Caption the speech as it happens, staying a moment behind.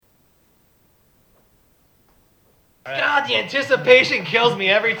Right. God, the anticipation kills me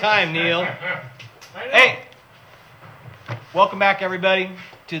every time, Neil. Hey, welcome back, everybody,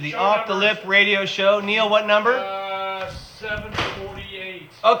 to the Off the Lip radio show. Neil, what number? 748.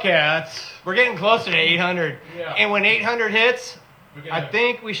 Okay, we're getting closer to 800. Yeah. And when 800 hits, I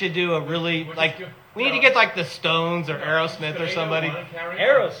think we should do a really, we need to get like the Stones or Aerosmith or somebody.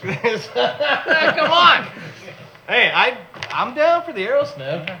 Aerosmith. Come on. Hey, I'm down for the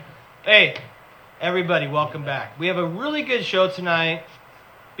Aerosmith. Hey, everybody, welcome back. We have a really good show tonight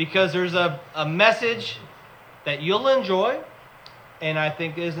because there's a message that you'll enjoy and I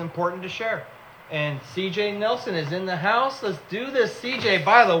think is important to share. And CJ Nelson is in the house. Let's do this, CJ.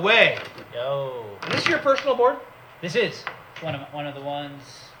 By the way, Yo. is this your personal board? This is one of the ones.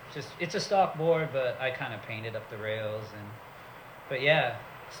 It's a stock board, but I kind of painted up the rails but yeah,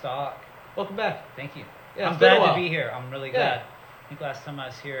 stock. Welcome back. Thank you. Yeah, I'm it's been a glad while. to be here. I'm really glad. I think last time I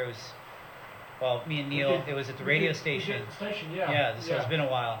was here, it was, me and Neil. It was at the radio station. Yeah. So it's been a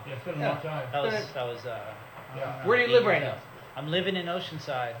while. Yeah, it's been a long time. That was. Where do you live right now? I'm living in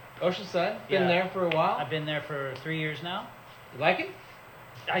Oceanside. Oceanside? Been Yeah. there for a while? I've been there for 3 years now. You like it?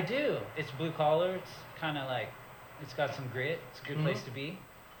 I do. It's blue collar. It's kind of like, it's got some grit. It's a good place to be.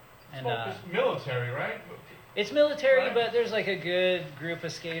 And It's military, right? it's military, Right. but there's like a good group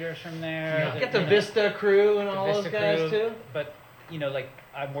of skaters from there. Yeah. that, Get the you know, Vista crew and the all those Vista guys crew. too? But like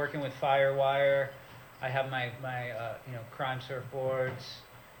I'm working with Firewire. I have my crime surfboards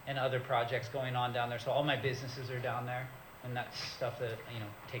and other projects going on down there. So all my businesses are down there, and that's stuff that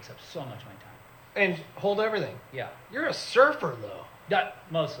takes up so much of my time. And hold everything. Yeah, You're a surfer though.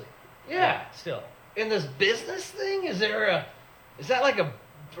 mostly. Yeah. Still. In this business thing, is that like a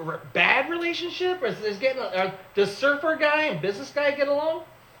bad relationship, or does surfer guy and business guy get along?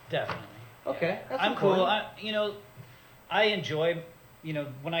 Definitely. Okay, that's I'm cool. important. I enjoy,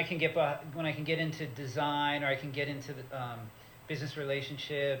 when I can get into design, or I can get into the, business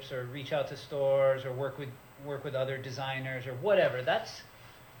relationships, or reach out to stores, or work with other designers, or whatever. That's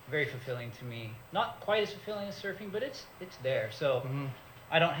very fulfilling to me. Not quite as fulfilling as surfing, but it's there. So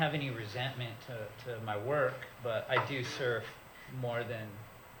I don't have any resentment to my work, but I do surf more than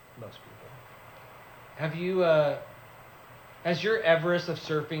most people. Have you, has your Everest of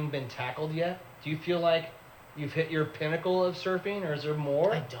surfing been tackled yet? Do you feel like you've hit your pinnacle of surfing, or is there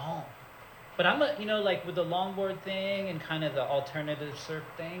more? I don't. But I'm like with the longboard thing and kind of the alternative surf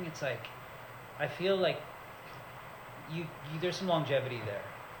thing, it's like, I feel like you there's some longevity there.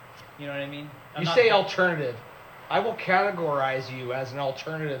 You know what I mean? You say alternative. I will categorize you as an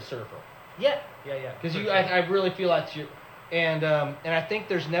alternative surfer. Yeah. Because I really feel that's you. And I think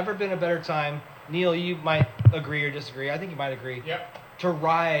there's never been a better time. Neil, you might agree or disagree. I think you might agree. Yep. To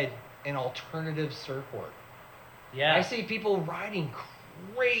ride an alternative surfboard. Yeah. I see people riding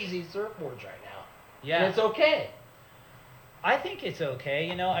crazy surfboards right now. Yeah. And it's okay. I think it's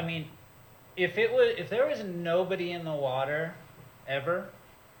okay. I mean, if there was nobody in the water ever,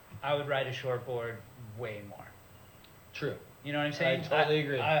 I would ride a shortboard way more. True. You know what I'm saying? I totally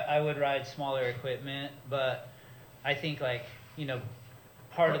agree. I would ride smaller equipment, but I think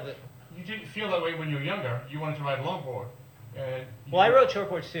part of the... You didn't feel that way when you were younger. You wanted to ride a longboard. Well, I rode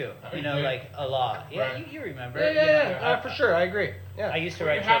shortboards too. Yeah. Like a lot. Yeah, Right. you remember. Yeah. For sure. I agree. Yeah. I used to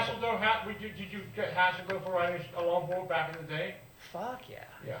Were you ride hassled shortboards. though? Did you get hassled though for riding a longboard back in the day? Fuck yeah.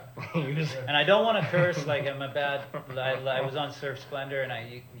 Yeah. You just- And I don't want to curse like I'm a bad... I was on Surf Splendor and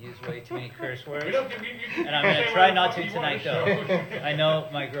I used way too many curse words. We don't give you And I'm going to try not to you want tonight, to though. show. I know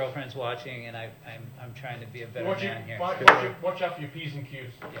my girlfriend's watching, and I'm trying to be a better man here. Watch out for your P's and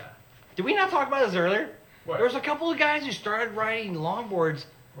Q's. Yeah. Did we not talk about this earlier? What? There was a couple of guys who started riding longboards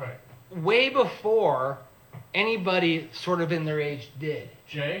Right. way before anybody sort of in their age did.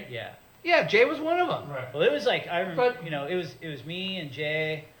 Jay? Yeah. Yeah, Jay was one of them. Right. Well, it was like I remember, But- it was me and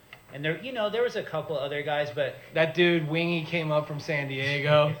Jay, and there was a couple other guys, but That dude Wingy came up from San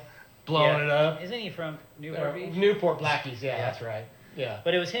Diego, blowing yeah. it up. Isn't he from Newport Beach? Newport Blackies, yeah, Yeah. that's right. Yeah.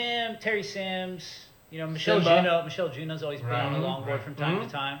 But it was him, Terry Sims, Michelle Simba. Juno. Michelle Juno's always been on a Right. longboard from time Mhm. to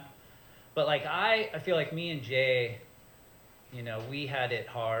time. But like I feel like me and Jay, we had it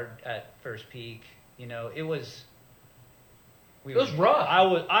hard at First Peak. It was. It was rough.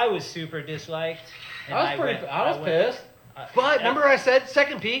 I was super disliked. And I was went- pissed. I- But and remember I said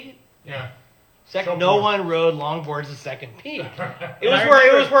second peak? Yeah. No one rode longboards at second peak. It And was I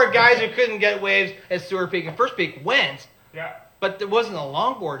where remember- guys who couldn't get waves at Stewart Peak and First Peak went, Yeah. but there wasn't a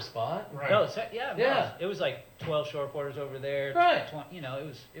longboard spot. Right. No, Yeah. it was like 12 shortboarders over there. Right. 20,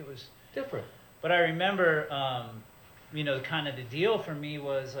 it was. Different. But I remember you know, kind of the deal for me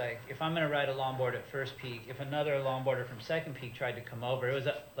was like, if I'm gonna ride a longboard at First Peak, if another longboarder from Second Peak tried to come over, it was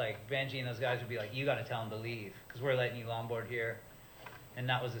like Benji and those guys would be like, you got to tell them to leave because we're letting you longboard here, and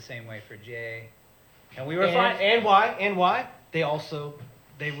that was the same way for Jay, and we were fine. And why? And why? They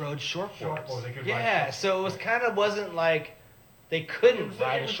rode shortboards. Shortboard, they could ride Yeah, shortboard. so it was kind of wasn't like they couldn't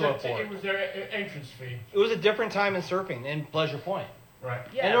ride a shortboard. It was their entrance fee. It was a different time in surfing in Pleasure Point. Right.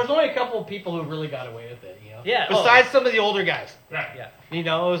 Yeah. And there was only a couple of people who really got away with it, you know. Yeah. Besides some of the older guys. Right. Yeah. You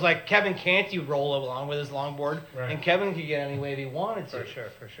know, it was like Kevin Canty would roll along with his longboard, Right. and Kevin could get any way he wanted to.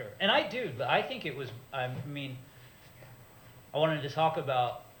 For sure. And I think it was, I mean, I wanted to talk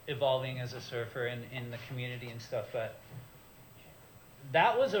about evolving as a surfer in the community and stuff, but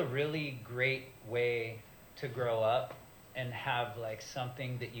that was a really great way to grow up and have like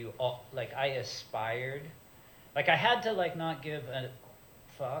something that you all, like I aspired, like I had to like not give a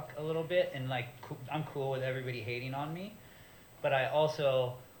fuck a little bit and like I'm cool with everybody hating on me, but I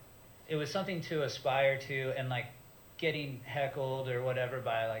also, it was something to aspire to, and like getting heckled or whatever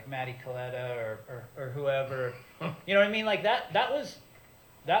by like Maddie Coletta or whoever, you know what I mean? Like that was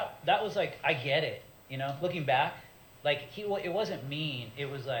like, I get it, you know, looking back, like it wasn't mean. It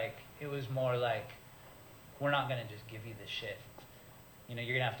was like, it was more like, we're not going to just give you this shit. You know,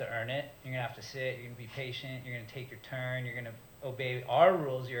 you're going to have to earn it. You're going to have to sit. You're going to be patient. You're going to take your turn. You're going to obey our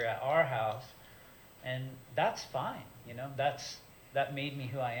rules. You're at our house. And that's fine. You know, that made me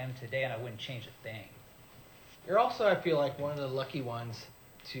who I am today, and I wouldn't change a thing. You're also, I feel like, one of the lucky ones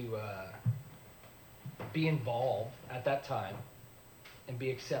to be involved at that time and be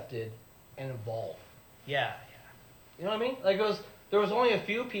accepted and evolve. Yeah. You know what I mean? Like there was only a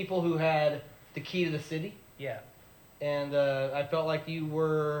few people who had the key to the city. Yeah. And I felt like you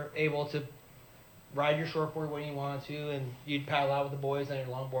were able to ride your shortboard when you wanted to, and you'd paddle out with the boys on your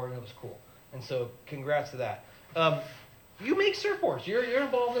longboard, and it was cool. And so, congrats to that. You make surfboards. You're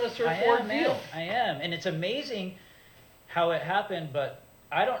involved in a surfboard field. I am, and it's amazing how it happened. But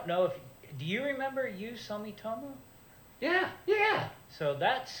I don't know if do you remember Yu Somitomo? Yeah. So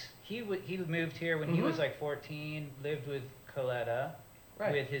that's he moved here when he was Mhm. like 14, lived with Coletta,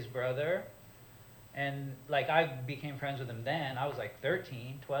 Right. with his brother. And like I became friends with him then. I was like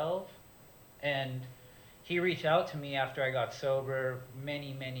 13, 12. And he reached out to me after I got sober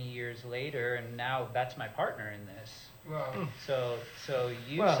many, many years later, and now that's my partner in this. Wow. So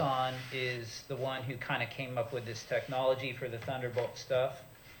Yusan is the one who kind of came up with this technology for the Thunderbolt stuff.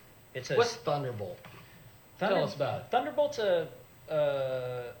 It's a What's Thunderbolt? Tell us about it. Thunderbolt's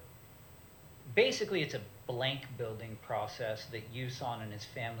basically it's a blank building process that Yusan and his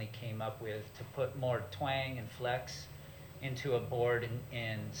family came up with to put more twang and flex into a board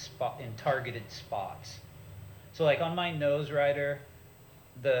in targeted spots. So like on my nose rider,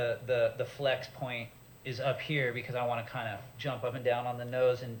 the flex point is up here because I want to kind of jump up and down on the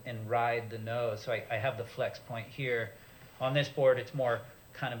nose and ride the nose. So I have the flex point here. On this board, it's more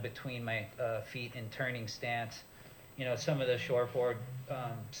kind of between my feet in turning stance. You know, some of the shortboard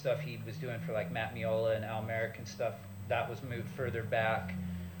stuff he was doing for like Matt Miola and Al Merrick and stuff, that was moved further back.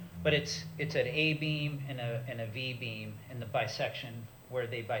 But it's an A beam and a V beam, and the bisection where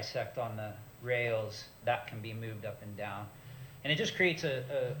they bisect on the rails, that can be moved up and down. And it just creates a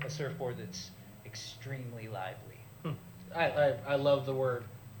surfboard that's extremely lively. I love the word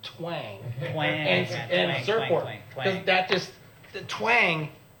twang. Twang, and man, twang, surfboard. twang, twang, Because twang. that just, the twang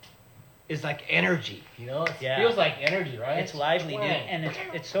is like energy, you know? It Yeah. feels like energy, right? It's lively, dude. twang. And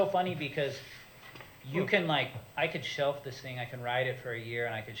it's so funny because you can like, I could shelf this thing, I can ride it for a year,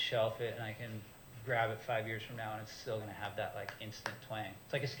 and I could shelf it, and I can grab it 5 years from now, and it's still gonna have that like instant twang.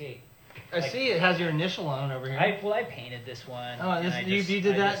 It's like a skate. I like- see it has your initial on it over here. I painted this one. Oh, and this- I you just- did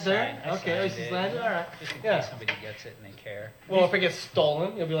I that just there? signed- I Okay, signed this is signed, all right. Just in Yeah. case somebody gets it and they care. Well, if it gets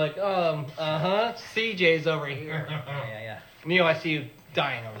stolen, you'll be like, CJ's over here. Yeah. Neil, I see you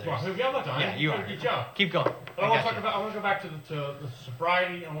dying over Well, there. maybe I'm not dying. Yeah, you are. Good job. Keep going. But I want to got talk about. I want to go back to the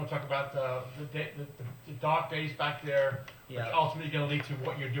sobriety. I want to talk about the dark days back there, which Yeah. ultimately going to lead to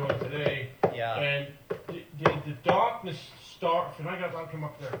what you're doing today. Yeah. And did the darkness start? Can I come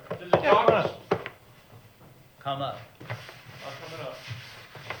up there? Did the Yeah, come on darkness? Come up. Coming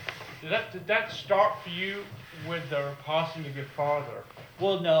up. Did that start for you with the passing of your father?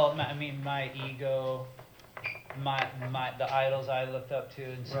 Well, no, I mean my ego, the idols I looked up to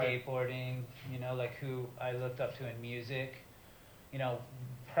in Right. skateboarding, you know, like who I looked up to in music. You know,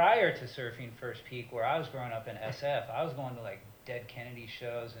 prior to surfing First Peak, where I was growing up in SF, I was going to like Dead Kennedy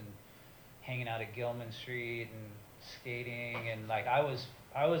shows and hanging out at Gilman Street and skating, and like I was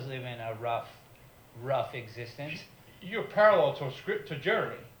living a rough existence. You're parallel to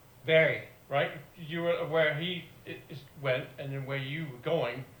Jeremy, Very. right? You were where he it went, and then where you were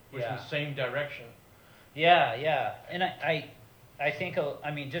going was in Yeah. the same direction. Yeah, and I think,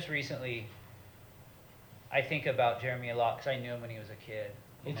 I mean, just recently, I think about Jeremy a lot because I knew him when he was a kid.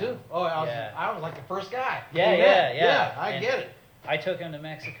 Me you too. know? Oh, Yeah. I was like the first guy. Yeah, we yeah, met. yeah. I And get it. I took him to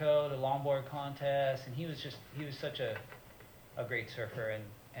Mexico to longboard contests, and he was such a great surfer,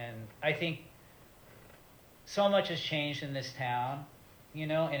 and I think so much has changed in this town, you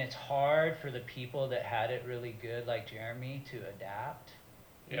know, and it's hard for the people that had it really good, like Jeremy, to adapt.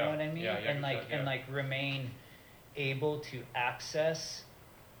 You know Yeah. what I mean? Yeah, yeah, and like yeah. and like remain able to access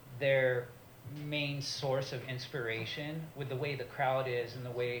their main source of inspiration with the way the crowd is and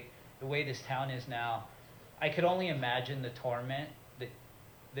the way this town is now. I could only imagine the torment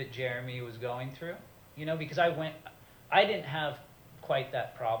that Jeremy was going through, you know, because I didn't have quite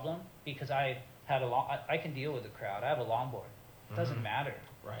that problem because I had I can deal with the crowd. I have a longboard. It doesn't Mhm. matter.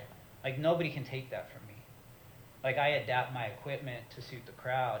 Right. Like nobody can take that from me. Like I adapt my equipment to suit the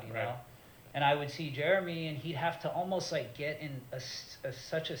crowd, you Right. know. And I would see Jeremy, and he'd have to almost like get in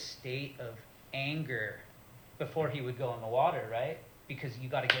such a state of anger before he would go in the water, right? Because you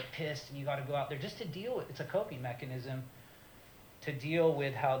got to get pissed and you got to go out there just to deal with. It's a coping mechanism to deal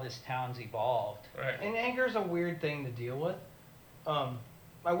with how this town's evolved. Right. And anger is a weird thing to deal with.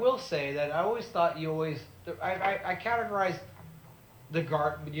 I will say that I always thought I categorized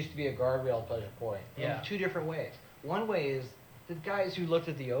it used to be a guardrail at Pleasure Point Yeah. in two different ways. One way is the guys who looked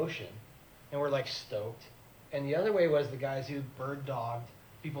at the ocean and were like stoked, and the other way was the guys who bird dogged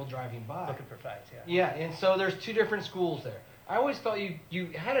people driving by. Looking for fights, yeah. Yeah, and so there's two different schools there. I always thought you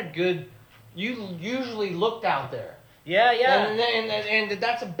had a good, you usually looked out there. Yeah, yeah. And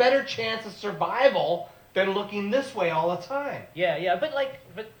that's a better chance of survival than looking this way all the time. Yeah,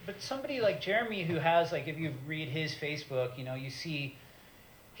 but somebody like Jeremy who has, like, if you read his Facebook, you know, you see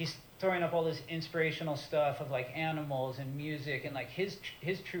he's throwing up all this inspirational stuff of like animals and music, and like his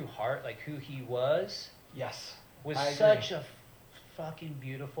true heart, like who he was Yes. was I agree. such a fucking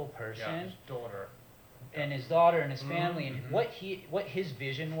beautiful person. Yeah, his daughter. And his daughter and his family, and Mhm. what his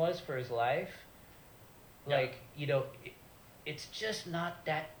vision was for his life, Yeah. like, you know, it's just not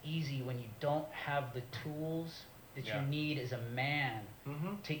that easy when you don't have the tools that Yeah. you need as a man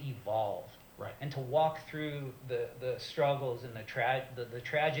Mm-hmm. to evolve Right. and to walk through the struggles and the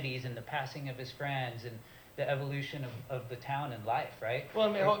tragedies and the passing of his friends and the evolution of the town and life, right? Well,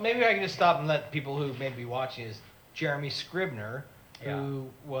 maybe I can just stop and let people who may be watching is Jeremy Scribner, Yeah. who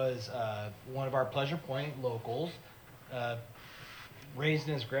was one of our Pleasure Point locals, raised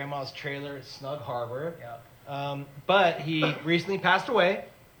in his grandma's trailer at Snug Harbor. Yeah. But he recently passed away.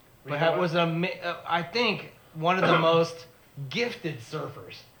 But that was I think one of the most gifted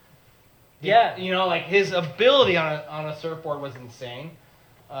surfers. Yeah. You know, like his ability on a surfboard was insane.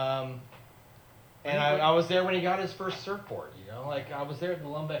 And I was there when he got his first surfboard. You know, like I was there at the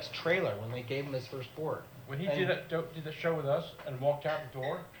Lumbex trailer when they gave him his first board. When he And- did the show with us and walked out the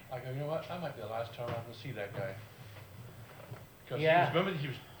door, I go, you know what? That might be the last time I'm going to see that guy. Because Yeah. remember he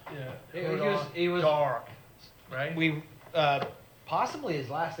was He was dark, right? We possibly his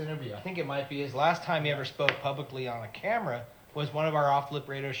last interview. I think it might be his last time he ever spoke publicly on a camera was one of our Off Lip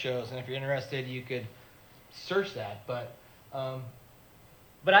Radio shows. And if you're interested, you could search that. But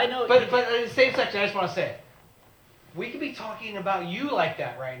But I know. in the same section, I just want to say, we could be talking about you like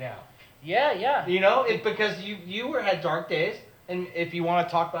that right now. Yeah. You know, because you had dark days, and if you want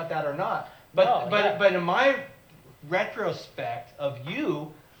to talk about that or not. But No, yeah. but in my retrospect of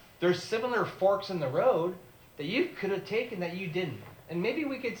you, there's similar forks in the road that you could have taken that you didn't. And maybe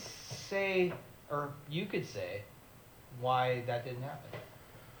we could say, or you could say, why that didn't happen.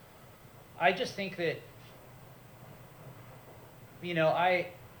 I just think that, you know, I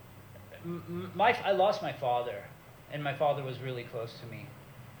lost my father, and my father was really close to me,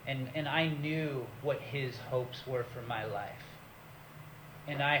 and I knew what his hopes were for my life,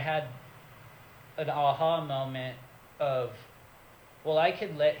 and I had an aha moment of, well, I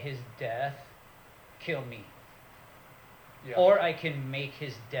could let his death kill me, Yeah. or I can make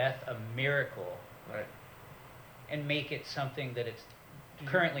his death a miracle Right. and make it something that it's Do you-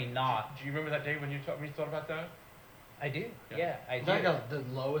 currently not. Do you remember that day when you thought about that? I do. Yeah. Yeah, I Was do. that the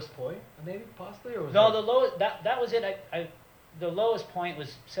lowest point, maybe, possibly? Or was No, it- the lowest that was it. The lowest point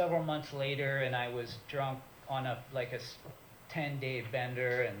was several months later, and I was drunk on a 10-day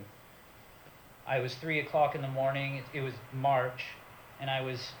bender, and I was 3 o'clock in the morning. It was March, and I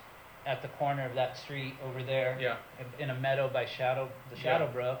was at the corner of that street over there, Yeah. in a meadow by Shadow Yeah.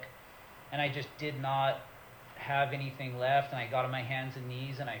 Brook, and I just did not have anything left, and I got on my hands and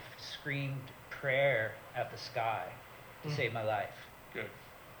knees and I screamed prayer at the sky to Mm. save my life, Good.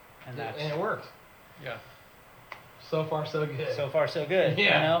 and that's and it worked. Yeah. So far, so good. So far, so good.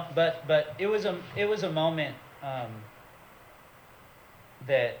 Yeah. You know, but it was a moment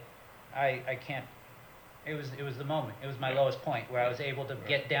that I can't. It was the moment. It was my lowest point where I was able to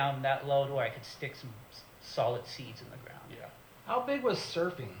get down that low to where I could stick some solid seeds in the ground. Yeah. How big was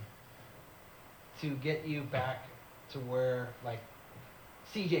surfing to get you back to where like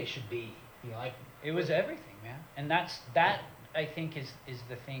CJ should be? You know, like It was everything, man. And that I think is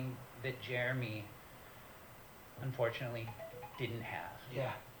the thing that Jeremy unfortunately didn't have,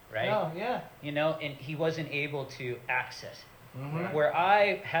 yeah. right? Oh yeah. You know, and he wasn't able to access it. Mm-hmm. Where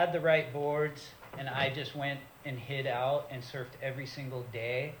I had the right boards and I just went and hid out and surfed every single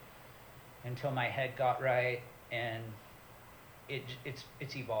day until my head got right, and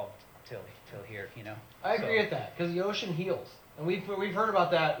it's evolved till here, you know. I agree So- with that because the ocean heals, and we've heard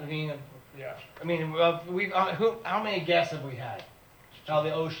about that. Yeah. We've how many guests have we had? How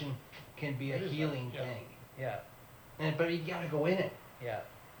the ocean can be a It is, healing yeah. thing, Yeah. but you gotta go in it. Yeah.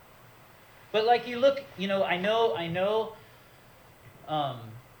 But like you look, you know, I know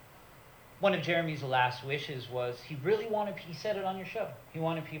one of Jeremy's last wishes was he said it on your show. He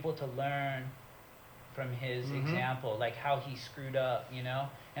wanted people to learn from his Mhm. example, like how he screwed up, you know,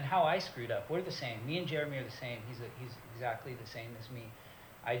 and how I screwed up. We're the same. Me and Jeremy are the same. He's exactly the same as me.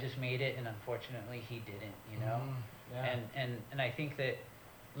 I just made it, and unfortunately he didn't, you know. Yeah. And I think that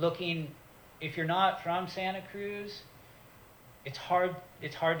if you're not from Santa Cruz, it's hard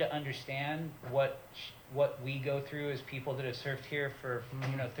to understand what we go through as people that have surfed here for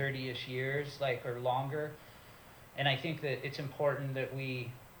 30ish years, like, or longer. And I think that it's important that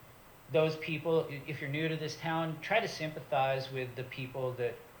those people, if you're new to this town, try to sympathize with the people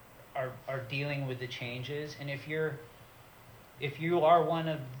that are dealing with the changes. And if you're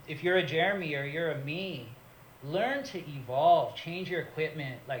a Jeremy or you're a me, learn to evolve, change your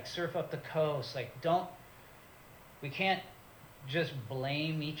equipment, like surf up the coast. Like, we can't just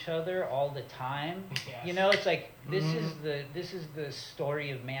blame each other all the time. Yes. You know, it's like this Mhm. is the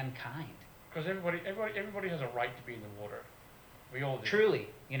story of mankind. Because everybody has a right to be in the water. We all do. Truly,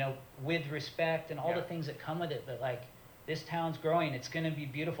 you know, with respect and all the Yeah. things that come with it. But like, this town's growing. It's going to be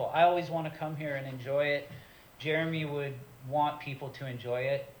beautiful. I always want to come here and enjoy it. Jeremy would want people to enjoy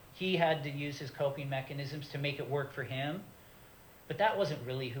it. He had to use his coping mechanisms to make it work for him, but that wasn't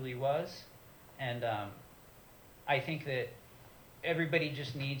really who he was. And I think that everybody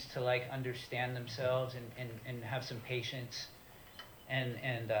just needs to like understand themselves and have some patience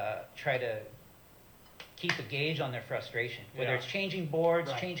and try to keep a gauge on their frustration, whether Yeah. it's changing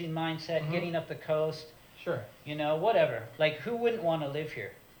boards, Right. changing mindset, Mhm. getting up the coast, Sure. you know, whatever. Like, who wouldn't want to live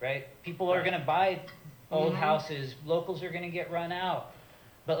here, right? People are Right. going to buy old Mhm. houses. Locals are going to get run out.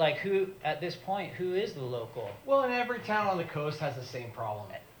 But like, at this point, who is the local? Well, and every town on the coast has the same problem.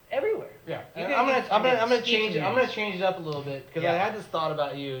 Everywhere. Yeah, You and can- I'm gonna ski change it. I'm gonna communities. change it up a little bit because Yeah. I had this thought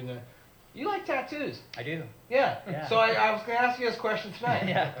about you. And you like tattoos? I do. Yeah. Yeah. So I was gonna ask you this question tonight.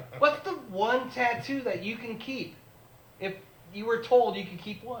 Yeah. What's the one tattoo that you can keep? If you were told you could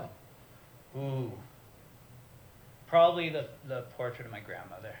keep one. Ooh. Probably the portrait of my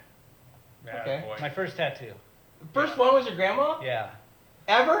grandmother. Yeah, Okay. boy. My first tattoo. The first one was your grandma? Yeah.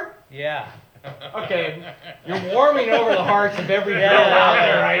 Ever? Yeah. Okay. You're warming over the hearts of every girl Yeah. out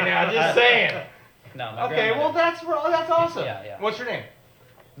there right now. Just saying. No, my Okay. Well, grandmother. that's awesome. Yeah, yeah. What's your name?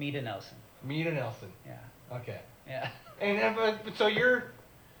 Mita Nelson. Mita Nelson. Yeah. Okay. Yeah. And but so you're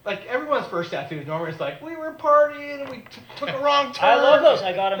like everyone's first tattoo is normally it's like we were partying and we took a wrong turn. I love those.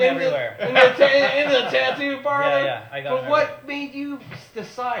 I got them in the- everywhere. In the tattoo parlor. Yeah, yeah, I got But them what made you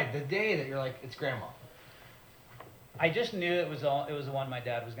decide the day that you're like it's grandma? I just knew it was the one my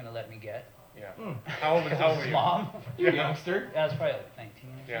dad was gonna let me get. Yeah. Hmm. How old Because were his you? mom. You're a Yeah. youngster. Yeah, I was probably like 19.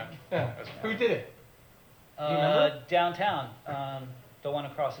 Or Yeah. something. Yeah. That's Who did it? you remember? Downtown, the one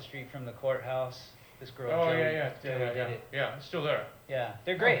across the street from the courthouse. This girl. Oh Joey, yeah. Joey Yeah. did it. Yeah. It's still there. Yeah,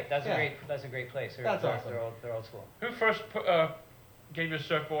 they're great. That's yeah. a great place. That's awesome. They're old school. Who first gave you a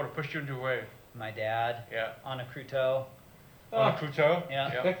surfboard or pushed you into a wave? My dad Yeah. on a Cruto. On a Oh. Cruto?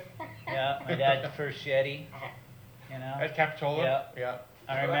 Yeah. Yeah, my dad first Yeti. You know. At Capitola? Yeah. Yeah.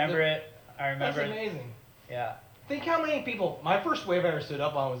 I remember it. I That's remember it. amazing. Yeah. Think how many people. My first wave I ever stood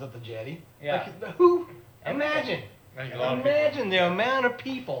up on was at the jetty. Yeah. Like, who? Everybody. Imagine. There's a lot of people. Imagine the amount of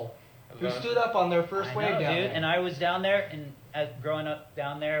people who lot of- stood up on their first I wave know, down dude. there. And I was down there, and growing up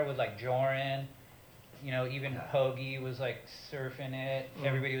down there with like Joran, you know, even Yeah. Pogie was like surfing it. Mm.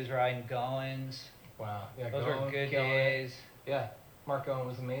 Everybody was riding Goins. Wow. Yeah, Those Goen, were good killing it. days. Yeah. Mark Owen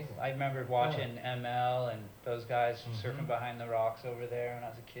was amazing. I remember watching ML and those guys Mhm. surfing behind the rocks over there when I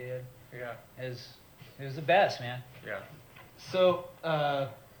was a kid. Yeah. It was the best, man. Yeah. So,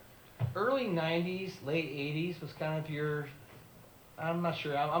 early 90s, late 80s was kind of your, I'm not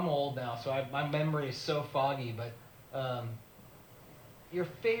sure, I'm old now, so my memory is so foggy, but your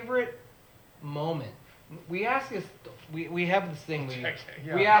favorite moment. We ask this, we have this thing,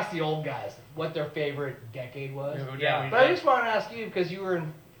 we ask the old guys what their favorite decade was. Yeah. But I just want to ask you, because you were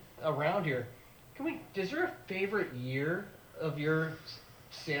around here, is there a favorite year of your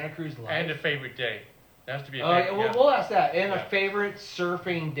Santa Cruz life? And a favorite day. That has to be a Oh, favorite. yeah, we'll ask that. And Yeah. a favorite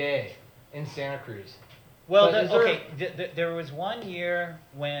surfing day in Santa Cruz. Well, But is there- okay. There was one year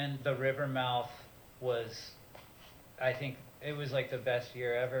when the river mouth was, I think it was like the best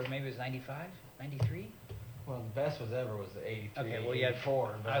year ever. Maybe it was 95, 93. Well, the best was ever was the 83, Okay, well, yeah,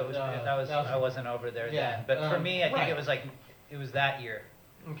 84. But, I wasn't over there yeah, then. But for me, I think right. it was like it was that year.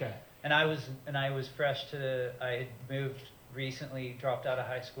 Okay. And I was fresh I had moved recently, dropped out of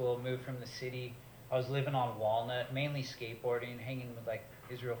high school, moved from the city. I was living on Walnut, mainly skateboarding, hanging with like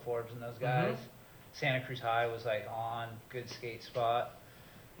Israel Forbes and those guys. Santa Cruz High was like on, good skate spot.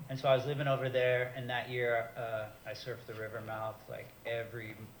 And so I was living over there, and that year I surfed the river mouth like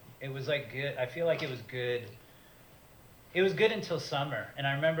it was like good. I feel like it was good. It was good until summer, and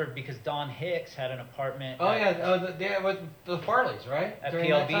I remember because Don Hicks had an apartment. Oh yeah, with the Farleys, right? At During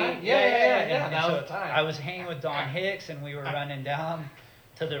PLB. that time? Yeah. And That so was the time. I was hanging with Don Hicks, and we were running down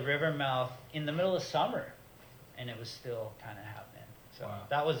to the river mouth in the middle of summer, and it was still kind of happening. So Wow.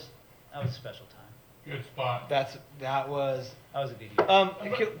 that was a special time. Good spot. That was. That was a good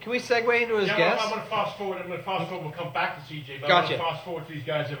year. Can we segue into his Yeah, guest? I'm going to fast forward. We'll come back to CJ, but Gotcha. I'm going to fast forward to these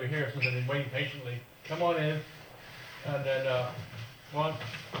guys over here since they've been waiting patiently. Come on in, and then want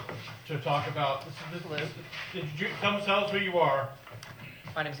to talk about. Did you tell us who you are?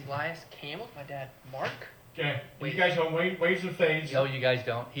 My name's Elias Campbell. My dad, Mark. Okay. You guys own Waves and Fades. No, you guys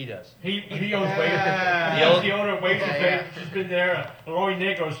don't. He does. He owns Waves. Yeah. He's the owner of Waves and Yeah, Fades. She's been there. Lori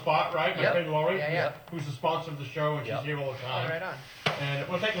Negro's spot, right? My Yep. friend Lori. Yeah. Who's the sponsor of the show, and Yep. she's here all the Oh, time. right on. And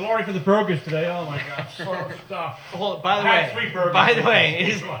we'll thank Lori for the burgers today. Oh my God, so much stuff. Hold, by the I had way, 3 burgers. by the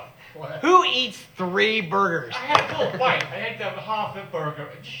way, What? who eats 3 burgers? I had a little bite. I had the half a burger.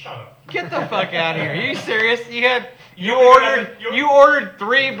 Just shut up. Get the fuck out of here! Are you serious? You You- ordered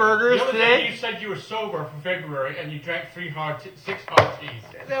 3 burgers The other day today? you said you were sober from February and you drank 6 hard teas.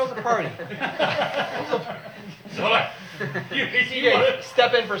 That was a party. So like, you CJ, want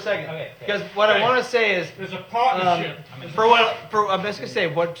step in for a second. Okay. Because what I want to say is, there's a partnership. I'm just gonna say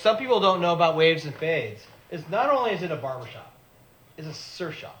what some people don't know about Waves and Fades is not only is it a barbershop, it's a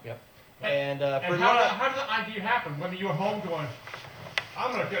surf shop. Yep. And for And how did the idea happen? When you were home going,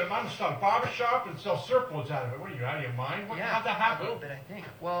 I'm gonna start a barber shop and sell surfboards out of it. What are you, out of your mind? How'd that A happen? little bit, I think.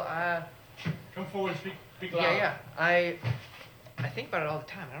 Well, Come forward and speak loud. yeah. I think about it all the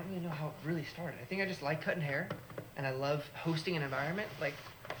time. I don't really know how it really started. I think I just like cutting hair, and I love hosting an environment, like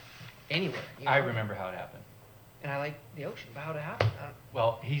anywhere. You know? I remember how it happened. And I like the ocean. But how'd it happen? I don't,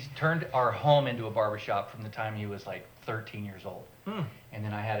 Well, he's turned our home into a barbershop from the time he was like 13 years old. And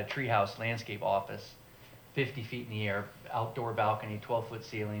then I had a treehouse landscape office, 50 feet in the air, outdoor balcony, 12-foot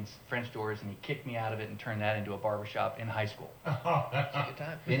ceilings, French doors, and he kicked me out of it and turned that into a barbershop in high school. it's a good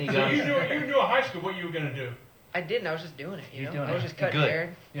time. Then he So goes, you knew in high school what you were gonna do. I didn't. I was just doing it. You You're know, doing I was it. just cutting Good.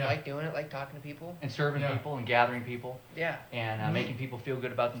 hair. Yeah. Like doing it. Like talking to people. and serving Yeah. people and gathering people Yeah. and making people feel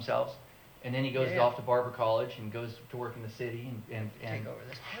good about themselves. And then he goes Yeah. off to barber college and goes to work in the city and Take over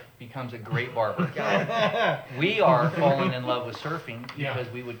this part. becomes a great barber. Got We are falling in love with surfing Yeah.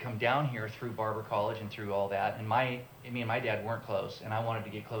 because we would come down here through barber college and through all that. And me and my dad weren't close, and I wanted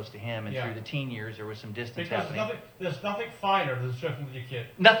to get close to him. And Yeah. through the teen years, there was some distance Because happening. there's nothing finer than surfing with your kid.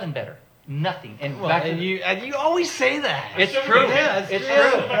 Nothing better. Nothing. And Well, back to and the- you always say that. It's Surfing true. with your Yeah, kid. it's It's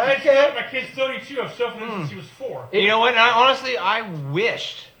true. true. My kid's 32. I've surfed with him since he was 4. You know what? Honestly, I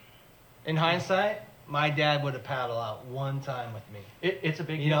wished, in hindsight, my dad would have paddled out one time with me. it's a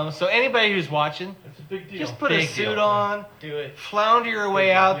big You deal. know, so anybody who's watching, It's a big deal. just put a Big suit deal. on, Do it. flounder your way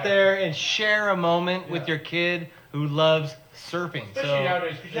Big deal, out yeah. there, and share a moment with Yeah. your kid who loves surfing. Especially So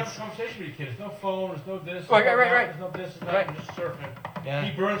nowadays, because you have it's- a conversation with your kid. There's no phone, there's no this, Right, there's no right, that, right. there's no this and that, Right. you're just surfing. Yeah.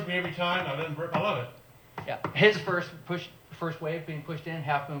 He burns me every time, I let him burn. I love it. Yeah. His first wave being pushed in,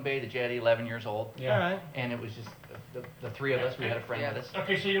 Half Moon Bay, the jetty, 11 years old. all right. And it was just the 3 of us. We had a friend Yeah. with us.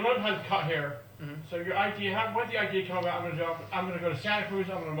 Okay, so you learn how to cut hair. Mhm. So your idea, when did the idea come about? I'm going to go to Santa Cruz.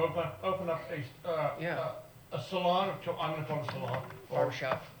 I'm going to open up a salon. I'm going to call it a salon.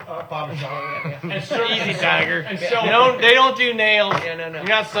 Barbershop. Barbershop. Yeah. And serve, Easy, Tiger. And They sell. don't do nails. Yeah, no. You're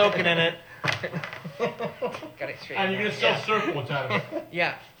not soaking in it. Got it straight. And you're going to sell surfboards out of it.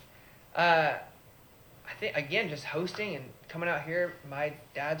 Yeah. I think again, just hosting and coming out here. My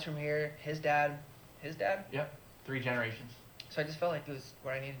dad's from here. His dad. Yep. 3 generations. So I just felt like it was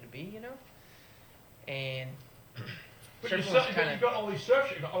where I needed to be, you know. And But surfing you was have kind of got all these surf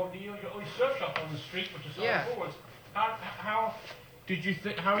shops. You got all these surf shops on the street, which are selling Yeah. boards. How did you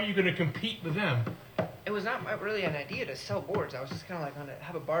think? How are you going to compete with them? it was not really an idea to sell boards. I was just kind of like going to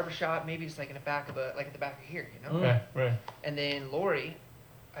have a barber shop, maybe just like in the back of like at the back of here, you know. Right. And then Lori,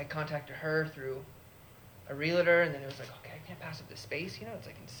 I contacted her through a realtor, and then it was like, okay, I can't pass up this space, you know. It's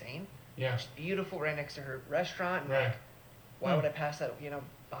like insane. Yeah. It's beautiful, right next to her restaurant. And Right. like, why would I pass that, you know,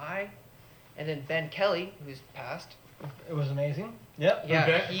 by? And then Ben Kelly, who's passed, It was amazing. Yep. yeah,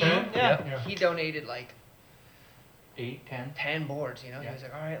 Ben? he Ben? Yeah. he donated like 8, 10. 10 boards, you know. Yeah. He was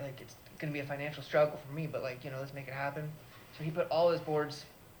like, all right, like it's gonna be a financial struggle for me, but like, you know, let's make it happen. So he put all his boards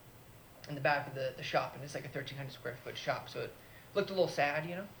in the back of the shop, and it's like a 1,300 square foot shop, so it looked a little sad,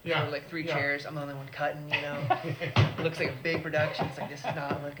 you know. Yeah. So like 3 Yeah. chairs, I'm the only one cutting, you know. It looks like a big production. It's like, this is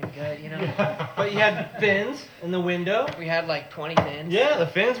not looking good, you know. But you had fins in the window. We had like 20 fins. Yeah, the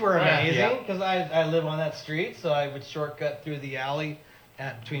fins were Right. amazing Yeah. because I live on that street, so I would shortcut through the alley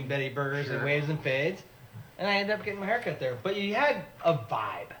between Betty Burgers and Sure. Waves and Fades, and I ended up getting my haircut there. But you had a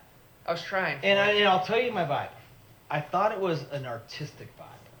vibe, I was trying. and I'll tell you my vibe. I thought it was an artistic vibe.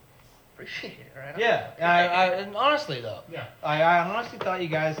 Appreciate it, right? Yeah, and honestly though, Yeah. I honestly thought you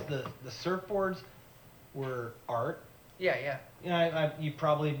guys the surfboards were art. Yeah. You know, you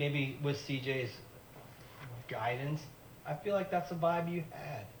probably maybe with CJ's guidance, I feel like that's a vibe you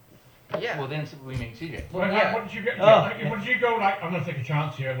had. Yeah. Well, then we make CJ. Well, yeah. what did you get? Oh. What did you go like? I'm going to take a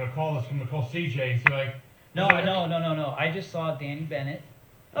chance here. I'm going to call this. I'm going to call CJ. So like. No, no. I just saw Danny Bennett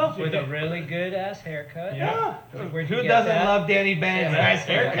Oh, with a really good ass haircut. Yeah. Where'd you Who get doesn't that? love Danny Bennett's Yeah. nice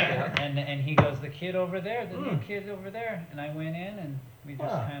haircut? And he goes, the kid over there, the new Mm. kid over there. And I went in and we just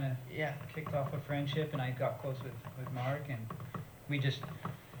Huh. kind of Yeah. kicked off a friendship, and I got close with Mark, and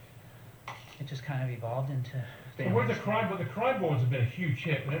it just kind of evolved into. But with the crime boards have been a huge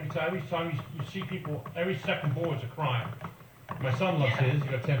hit. And every time you see people, every second board's a crime. My son loves his. He's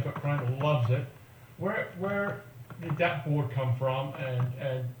got a 10-foot crime. Loves it. Where did that board come from?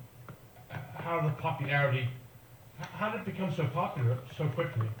 And how did the popularity? How did it become so popular so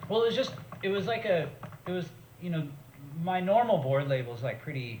quickly? Well, it was my normal board label is like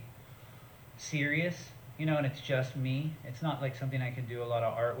pretty serious, you know, and it's just me. It's not like something I can do a lot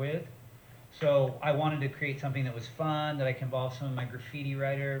of art with. So I wanted to create something that was fun, that I can involve some of my graffiti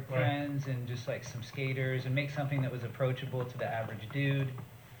writer Right. friends and just like some skaters, and make something that was approachable to the average dude.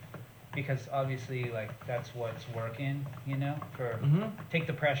 Because obviously, like, that's what's working, you know, take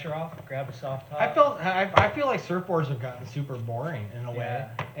the pressure off, grab a soft top. I feel like surfboards have gotten super boring in a way,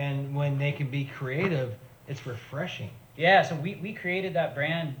 Yeah. and when they can be creative, it's refreshing. Yeah, so we created that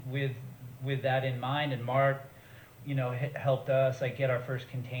brand with that in mind, and Mark, you know, helped us like get our first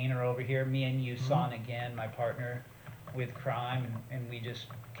container over here. Me and you, Son again, my partner with Crime, and we just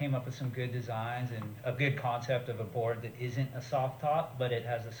came up with some good designs and a good concept of a board that isn't a soft top, but it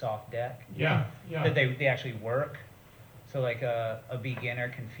has a soft deck. Yeah. That they actually work. So like a beginner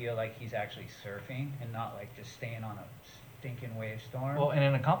can feel like he's actually surfing and not like just staying on a stinking wave storm. Well, and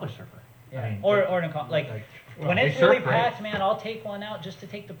an accomplished surfer. Yeah. I mean, or like Well, when they it's really surf great. packed, man, I'll take one out just to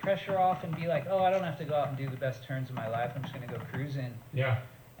take the pressure off and be like, oh, I don't have to go out and do the best turns of my life. I'm just gonna go cruising. Yeah.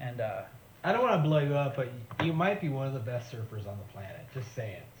 And I don't want to blow you up, but you might be one of the best surfers on the planet. Just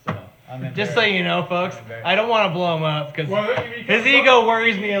saying. So, I'm just so you know, folks, I don't want to blow him up because Well, his ego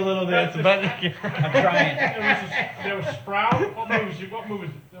worries me a little bit. But I'm trying. There was Sprout. What movies?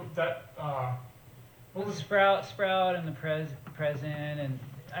 That. What was Sprout, and the present, and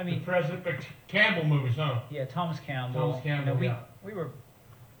I the mean, President Campbell movies? Huh? yeah, Thomas Campbell. Thomas Campbell, You know, yeah. we were,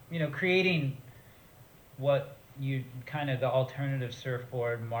 you know, creating what you kind of the alternative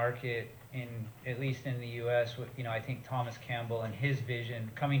surfboard market in, at least in the U.S. With, you know, I think Thomas Campbell and his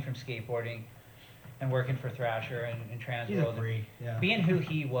vision coming from skateboarding and working for Thrasher and he's a Transworld, freak. Yeah. being who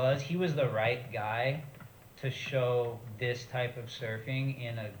he was the right guy to show this type of surfing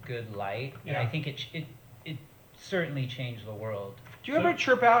in a good light. And I Yeah. think it certainly changed the world. Do you ever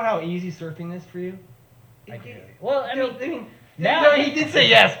trip out how easy surfing is for you? I do. Well, I mean, now no, he did say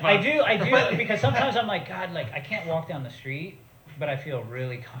yes. I Bob. do But- because sometimes I'm like, God, like I can't walk down the street, but I feel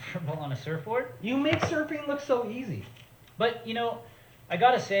really comfortable on a surfboard. You make surfing look so easy. But you know, I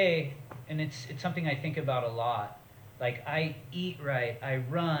gotta say, and it's something I think about a lot. Like I eat right, I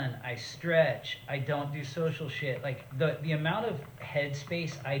run, I stretch, I don't do social shit. Like the amount of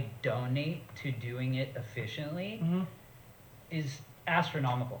headspace I donate to doing it efficiently is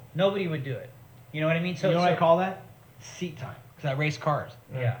astronomical. Nobody would do it. You know what I mean? So, you know what I call that? Seat time. Because I race cars.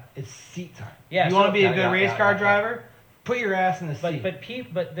 Yeah. It's seat time. Yeah, You so- want to be a yeah, good yeah, race yeah, car yeah. driver? put your ass in the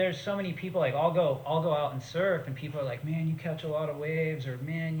seat. But there's so many people, like I'll go out and surf and people are like, man, you catch a lot of waves, or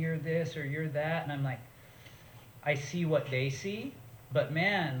man, you're this or you're that, and I'm like, I see what they see, but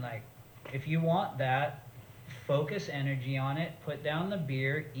man, like if you want that, focus energy on it, put down the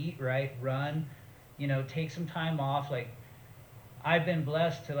beer, eat right, run, take some time off. Like I've been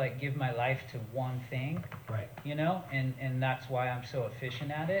blessed to like give my life to one thing, Right. And that's why I'm so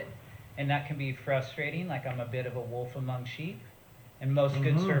efficient at it. And that can be frustrating. Like I'm a bit of a wolf among sheep, and most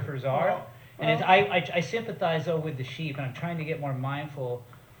good surfers are. And I sympathize though with the sheep, and I'm trying to get more mindful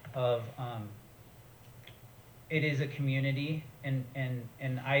of. It is a community, and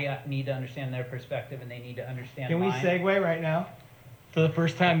I need to understand their perspective, and they need to understand Can we mine. segue right now to the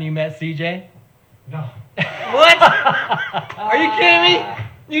first time you met CJ? No. What? Are you kidding me?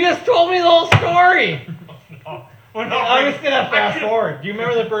 You just told me the whole story. No. We're not I'm ready. just gonna fast forward. Do you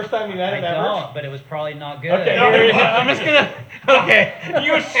remember the first time you met I him ever? don't, but it was probably not good. Okay, No, here it is. it I'm just gonna. Okay.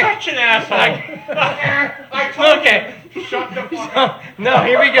 You're such an asshole. I told Okay. you. Shut the fuck up. No,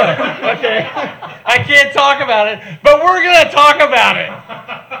 here we go. Okay. I can't talk about it, but we're gonna talk about it.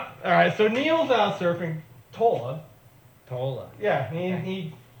 All right. So Neil's out surfing Tola. Yeah.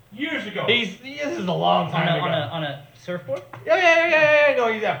 Years ago. This is a long time ago. on a surfboard. Yeah.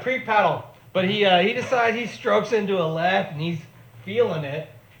 No, he's at pre-paddle. But he decides he strokes into a left and he's feeling it,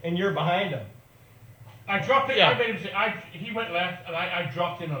 and you're behind him. I dropped it. Yeah. I made him say. He went left, and I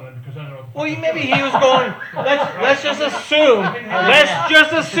dropped in on him because I don't know. Well, maybe he was going. Let's just assume. Let's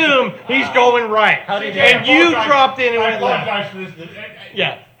just assume he's going right. How did CJ, And you apologize. dropped in and I went left. apologize for this.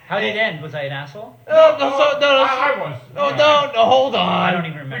 Yeah. How did it end? Was I an asshole? No. I was. No, hold on. I don't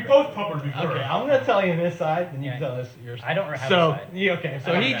even We remember. both puppered before. Okay, I'm gonna tell you this side, and you Yeah. tell us yours. I don't have a So side. okay,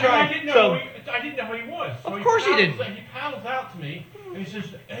 so I don't he know. I tried. didn't know. So I didn't know who he was. So Of he course you paddles- didn't. He paddles out to me, and he says,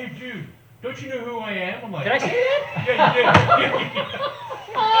 "Hey, dude, don't you know who I am?" I'm like, Did I say that? Yeah, you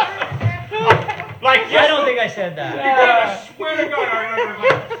did. Like, I don't think I said that. I swear to God, I remember.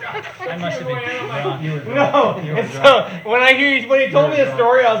 Like, I must have been drunk. no, and so when he told me the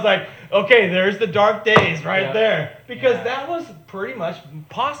story, I was like, okay, there's the dark days right Yeah. there, because Yeah. that was pretty much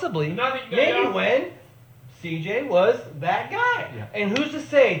possibly Nothing- maybe yeah. when CJ was that guy. Yeah. And who's to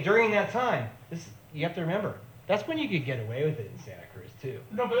say during that time? You have to remember that's when you could get away with it in Santa Cruz too.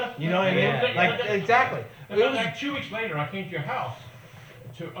 No, but that's You know what I mean? Yeah. Like exactly. And It then, was- like 2 weeks later, I came to your house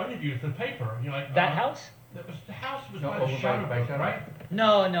to interview for the paper. And you're like, That house? That was the house was No, by over the by Shadow Brook, Shadow right?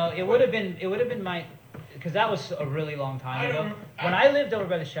 No, it would have been my, because that was a really long I time ago. don't- When I lived over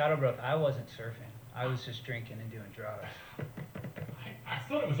by the Shadowbrook, I wasn't surfing. I was just drinking and doing drugs. I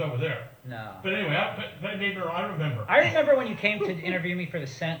thought it was over there. No. But anyway, that neighbor, I remember. I remember when you came to interview me for the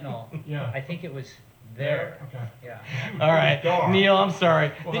Sentinel. Yeah. I think it was there. Okay. Yeah. All right, Dark. Neil, I'm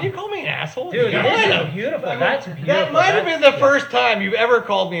sorry. Well, Did you call me an asshole? Dude, Yeah. it is so beautiful. That's beautiful. That might have been That's- the first time you've ever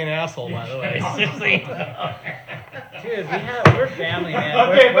called me an asshole, by the way. Seriously. Dude, we're family, man.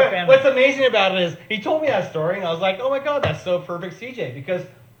 Okay, we're but family. what's amazing about it is he told me that story, and I was like, oh my god, that's so perfect, CJ, because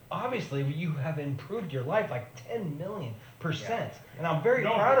obviously you have improved your life like 10 million %, and I'm very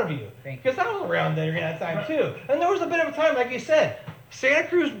No, proud of you. thank you. Because I was around there at that time too, and there was a bit of a time, like you said, Santa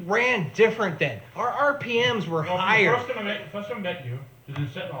Cruz ran different then. Our RPMs were Well, higher. First time I met you to do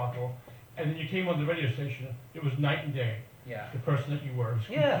the Sentinel article, and then you came on the radio station. It was night and day. Yeah. The person that you were. It was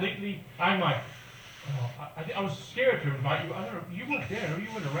Yeah. completely. I'm like, I was scared to invite you. I don't know. You weren't there. You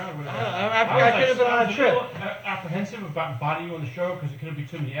weren't around. With I was could have been on a I was trip. little apprehensive about inviting you on the show because it could be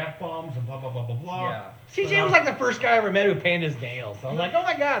too many f-bombs and blah blah blah blah blah. Yeah. CJ was like the first guy I ever met who painted his nails. I was like, oh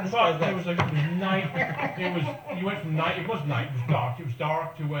my god, this But guy's it was like it was night. It was you went from night. It was night. It was dark. It was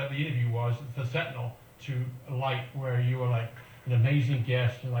dark to where the interview was for Sentinel to light where you were like an amazing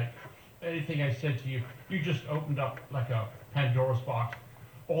guest and like anything I said to you, you just opened up like a Pandora's box.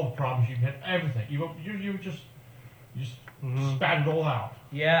 All the problems you had, everything. You just spat it all out.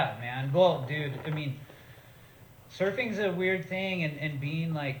 Yeah, man. Well, dude, I mean, surfing's a weird thing, and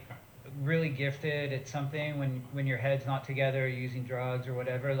being like really gifted at something when your head's not together, or using drugs or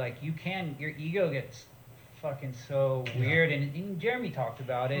whatever, like your ego gets fucking so weird. And Jeremy talked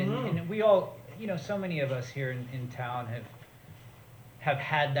about it, and we all, so many of us here in town have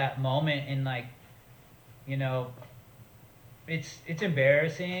had that moment, and like, it's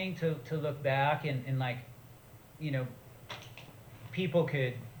embarrassing to look back and like, people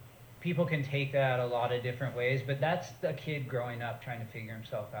can take that a lot of different ways, but that's the kid growing up trying to figure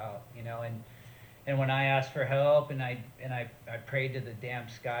himself out, and when I asked for help and I prayed to the damn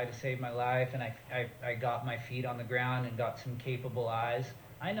sky to save my life, and I got my feet on the ground and got some capable eyes,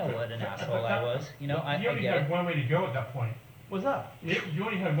 I know what an asshole I was, You I only get had it. one way to go at that point. What's up? You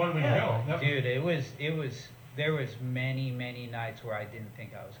only had one way to go. That Dude, it was there was many nights where I didn't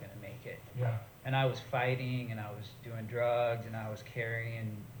think I was gonna make it. Yeah. And I was fighting, and I was doing drugs, and I was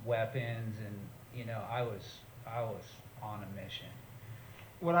carrying weapons, and you know, I was on a mission.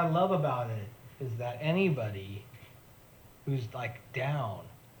 What I love about it is that anybody who's like down,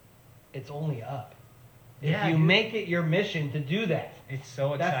 it's only up. Yeah, If you dude. make it your mission to do that, It's so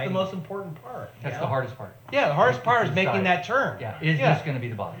that's exciting. the most important part. That's Yeah. the hardest part. Yeah, the hardest part is It's making inside. that turn. Yeah, it's just going to be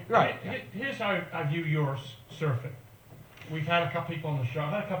the bottom. Right. Here's how I view your surfing. We've had a couple people on the show.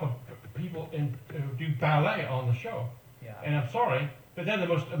 I've had a couple of people who do ballet on the show. Yeah, And I'm sorry, but they're the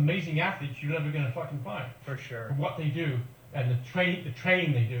most amazing athletes you're ever going to fucking find. for sure. For what they do and the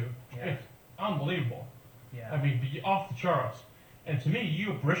training they do. Yeah. It's unbelievable. Yeah. I mean, off the charts. And to me,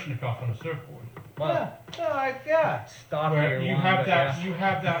 you're Baryshnikov on a surfboard. Well, Yeah. stockier Where you one, have but that, yeah. you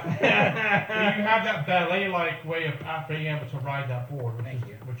have that, you have that ballet-like way of being able to ride that board, Thank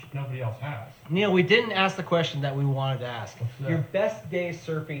you. which nobody else has. Neil, we didn't ask the question that we wanted to ask. What's that? Your best day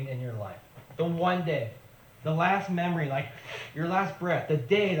surfing in your life. The one day. The last memory, like your last breath. The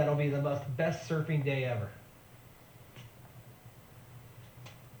day that'll be the most best surfing day ever.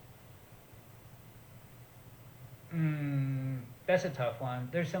 That's a tough one.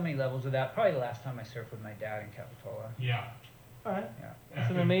 There's so many levels of that. Probably the last time I surfed with my dad in Capitola. Yeah. All right. Yeah. That's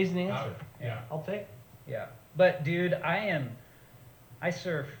an amazing answer. Yeah. I'll take. Yeah. But dude, I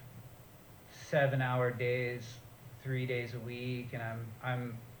surf 7-hour days, 3 days a week, and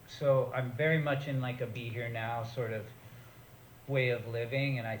I'm very much in like a be here now sort of way of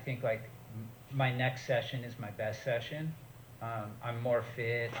living, and I think like my next session is my best session. I'm more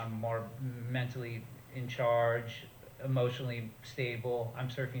fit, I'm more mentally in charge, emotionally stable, I'm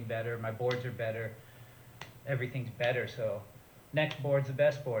surfing better, my boards are better, everything's better. So next board's the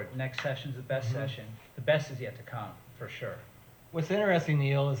best board, next session's the best session. The best is yet to come, for sure. What's interesting,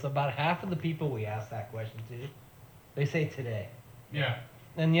 Neil, is about half of the people we ask that question to, they say today. Yeah.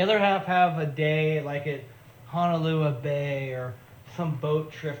 And the other half have a day like at Honolulu Bay or some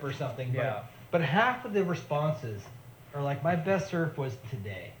boat trip or something. Yeah. But half of the responses are like, my best surf was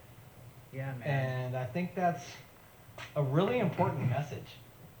today. Yeah, man. And I think that's a really important message.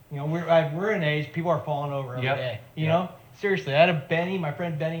 You know, we're in an age, people are falling over every Yep. day. You Yep. know? Seriously, I had my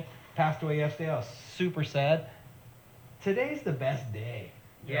friend Benny passed away yesterday. I was super sad. Today's the best day.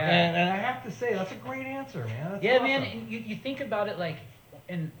 Yeah. And I have to say, that's a great answer, man. That's Yeah, awesome. man, and you think about it like,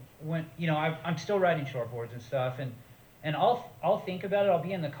 and when, you know, I'm still riding shortboards and stuff, and I'll think about it, I'll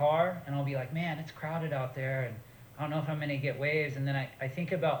be in the car, and I'll be like, man, it's crowded out there, and I don't know if I'm gonna get waves, and then I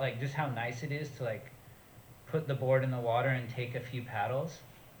think about like just how nice it is to like put the board in the water and take a few paddles,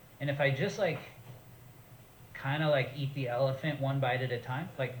 and if I just like kind of like eat the elephant one bite at a time,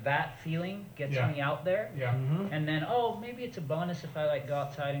 like that feeling gets Yeah. me out there. Yeah. Mhm. And then, oh, maybe it's a bonus if I like go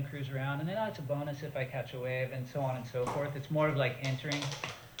outside and cruise around, and then oh, it's a bonus if I catch a wave, and so on and so forth. It's more of like entering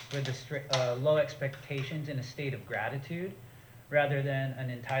with low expectations in a state of gratitude, rather than an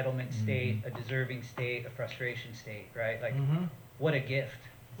entitlement state, a deserving state, a frustration state, right? Like, Mhm. what a gift,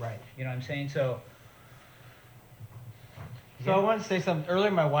 Right. you know what I'm saying? So, So I wanted to say something.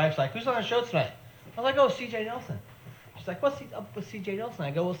 Earlier, my wife's like, who's on the show tonight? I was like, oh, CJ Nelson. She's like, what's up with CJ Nelson?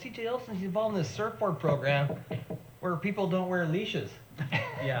 I go, well, CJ Nelson's involved in this surfboard program where people don't wear leashes.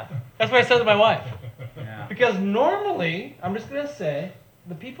 yeah, That's what I said to my wife. yeah, Because normally, I'm just going to say,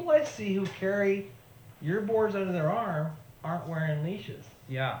 the people I see who carry your boards under their arm aren't wearing leashes.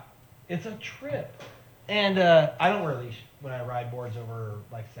 yeah, It's a trip. And I don't wear a leash when I ride boards over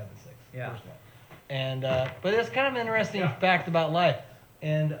like 7'6". Yeah. personally. And but it's kind of an interesting Yeah. fact about life.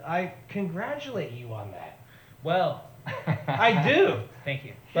 And I congratulate you on that. well, I do. thank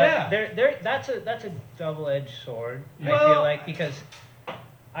you. But Yeah. that's a double-edged sword, I Well- feel like, because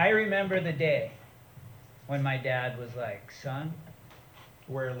I remember the day when my dad was like, son,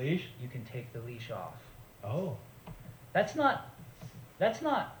 Wear a leash? you can take the leash off. Oh. That's not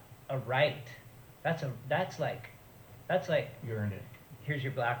a right. That's like You earned it. here's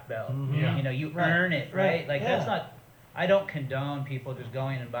your black belt. Mhm. Yeah. You know, you Right, earn it, right? right, Like yeah. that's not. I don't condone people just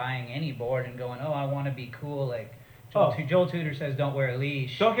going and buying any board and going, oh, I want to be cool. Like Oh. Joel Tudor says, don't wear a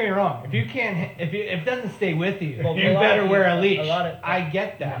leash. Don't get me wrong. If you can't, if it doesn't stay with you, Well, you a lot better of wear a people- leash. a lot of- I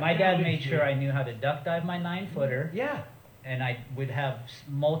get that. My Yeah, dad leash, made sure yeah. I knew how to duck dive my 9-footer. Yeah. And I would have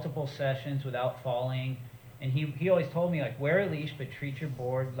multiple sessions without falling. And he always told me, like, wear a leash, but treat your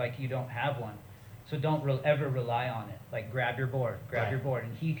board like you don't have one. So don't ever rely on it. Like, grab your board, Right. your board.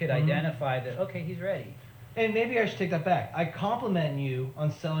 And he could Mhm. identify that, okay, he's ready. And maybe I should take that back. I compliment you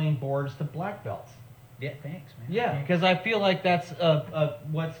on selling boards to black belts. Yeah, thanks, man. Yeah, because I feel like that's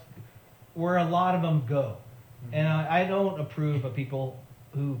what's where a lot of them go, and I don't approve of people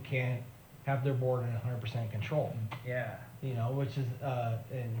who can't have their board in 100% control. Yeah. You know, which is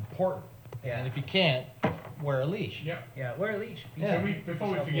important. Yeah. And if you can't, wear a leash. Yeah. Yeah, wear a leash. Be Yeah. Can we, safe. before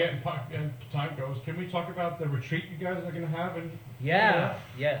we forget and time goes, can we talk about the retreat you guys are gonna have? And Yeah,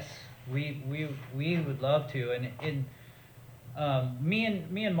 yes, we would love to, and me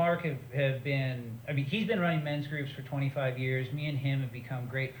and Mark have been. I mean, he's been running men's groups for 25 years. Me and him have become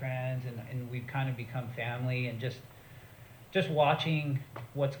great friends, and we've kind of become family. And just watching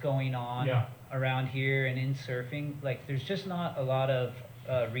what's going on Yeah. around here and in surfing, like there's just not a lot of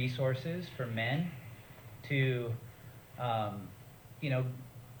resources for men to, you know,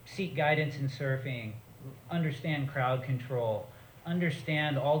 seek guidance in surfing, understand crowd control,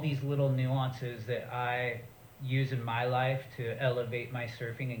 understand all these little nuances that I use in my life to elevate my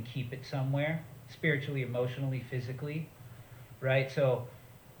surfing and keep it somewhere, spiritually, emotionally, physically, right? So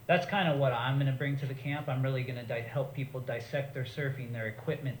that's kind of what I'm going to bring to the camp. I'm really going to help people dissect their surfing, their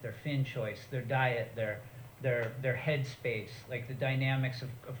equipment, their fin choice, their diet, their head space, like the dynamics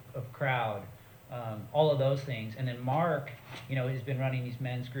of crowd, all of those things. And then Mark, you know, has been running these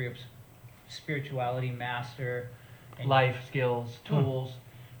men's groups, spirituality master, and Life skills, tools.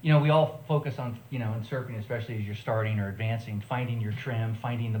 You know, we all focus on, you know, in surfing, especially as you're starting or advancing, finding your trim,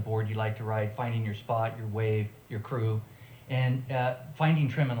 finding the board you like to ride, finding your spot, your wave, your crew. And finding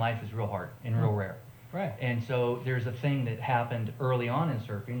trim in life is real hard and real rare. Right. And so there's a thing that happened early on in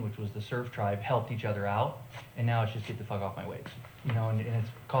surfing, which was the surf tribe helped each other out. And now it's just get the fuck off my waves. You know, and it's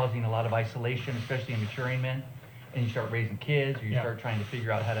causing a lot of isolation, especially in maturing men. And you start raising kids, or you start trying to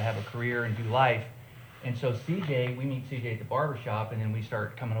figure out how to have a career and do life. And so CJ, we meet CJ at the barbershop, and then we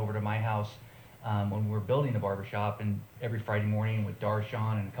start coming over to my house when we're building the barbershop, and every Friday morning with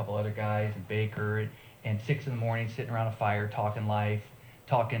Darshan and a couple other guys and Baker, and 6 in the morning sitting around a fire talking life,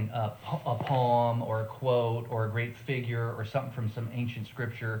 talking a poem or a quote or a great figure or something from some ancient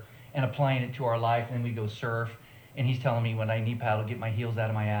scripture and applying it to our life. And then we go surf. And he's telling me when I knee paddle, get my heels out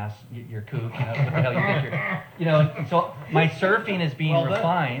of my ass, get your kook, you know, what the hell you think you're, you know. And so my surfing is being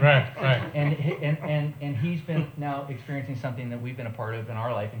refined. Right. And he's been now experiencing something that we've been a part of in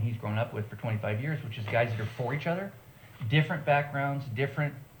our life, and he's grown up with for 25 years, which is guys that are for each other, different backgrounds,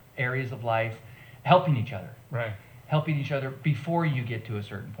 different areas of life, helping each other. Right. Helping each other before you get to a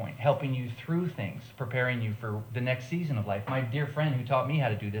certain point, helping you through things, preparing you for the next season of life. My dear friend who taught me how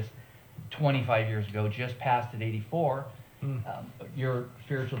to do this 25 years ago, just passed at 84. Your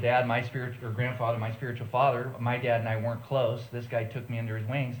spiritual dad, my spiritual grandfather, my spiritual father, my dad and I weren't close. This guy took me under his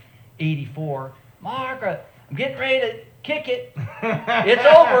wings. 84. Mark, I'm getting ready to kick it. It's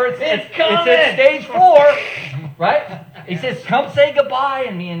over. It's at stage 4, right? He says, come say goodbye.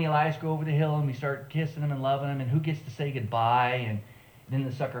 And me and Elias go over the hill and we start kissing him and loving him. And who gets to say goodbye? And then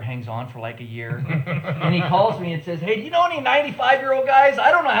the sucker hangs on for like a year. And he calls me and says, hey, do you know any 95-year-old guys?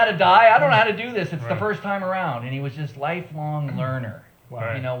 I don't know how to die. I don't know how to do this. It's the first time around. And he was just lifelong learner.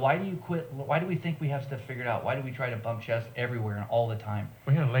 Wow. You know, why do you quit? Why do we think we have stuff figured out? Why do we try to bump chests everywhere and all the time?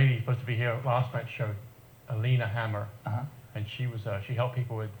 We had a lady supposed to be here last night's show, Alina Hammer, Uh-huh. and she was she helped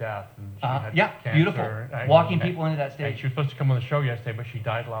people with death, and she had Yeah, cancer, beautiful. and- Walking and- people into that And stage. she was supposed to come on the show yesterday, but she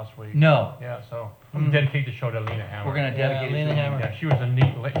died last week. No. Yeah, so I'm gonna dedicate the show to Alina Hammer. We're going to dedicate it Lena to Hammer. Yeah, she was a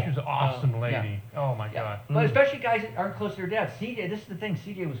neat. She was an awesome lady. Oh my Yeah. God. But especially guys that aren't close to their dad. CJ, this is the thing.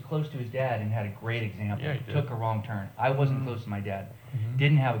 CJ was close to his dad and had a great example. Yeah, he did. Took a wrong turn. I wasn't close to my dad.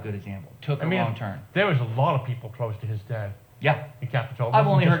 Didn't have a good example. Took a wrong turn. There was a lot of people close to his dad Yeah. in Capitol. I've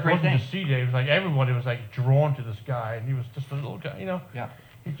only heard great wasn't things. just CJ. It was like everybody was like drawn to this guy, and he was just a little guy, you know. Yeah.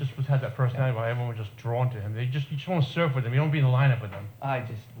 He just had that personality where everyone was just drawn to him. You just want to surf with him. You don't be in the lineup with him. I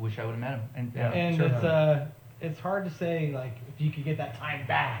just wish I would have met him. And, And surfed. it's hard to say like if you could get that time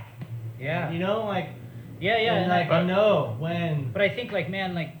back. Yeah. You know, like Yeah, and like But- no when. But I think, like,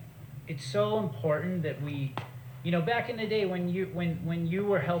 man, like, it's so important that we, you know, back in the day when you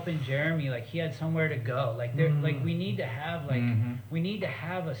were helping Jeremy, like, he had somewhere to go. Like, there, like, we need to have we need to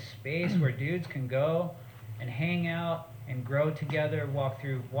have a space where dudes can go and hang out and grow together, walk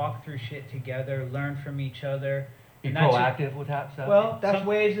through shit together, learn from each other. Be And that's proactive with that stuff. Well, that's Some-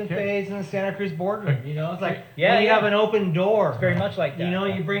 waves and fades in the Santa Cruz boardroom. You know, it's like Yeah, when you yeah. have an open door. It's very much like that. You know,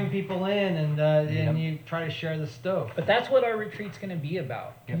 you bring people in and you try to share the stove. But that's what our retreat's going to be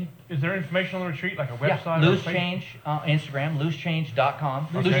about. Is there information on the retreat, like a yeah, website? or Loose Facebook? Change, Instagram, loosechange.com.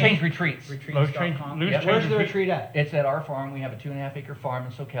 Okay. Loose Change Retreats. Loose Retreats.com. Loose Yeah. Change Where's the retreat? retreat at? It's at our farm. We have a 2.5-acre farm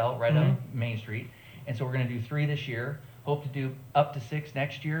in Soquel, right on Main Street. And so we're going to do 3 this year. Hope to do up to 6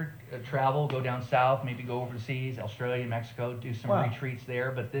 next year. Travel, go down south, maybe go overseas, Australia, Mexico, do some Wow. retreats there.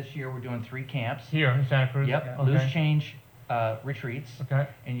 But this year we're doing 3 camps. Here in Santa Cruz. Yep, Okay. Loose Change retreats. Okay.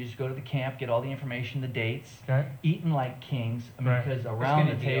 And you just go to the camp, get all the information, the dates, Okay. eating like kings. I mean, Right. because It's around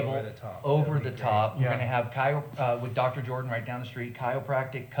gonna the be table, over the top. over That'll the be great. top, we're Yeah. going to have with Dr. Jordan right down the street,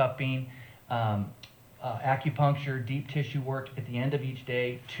 chiropractic, cupping, acupuncture, deep tissue work at the end of each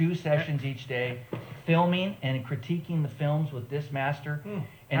day, 2 sessions each day, filming and critiquing the films with this master, and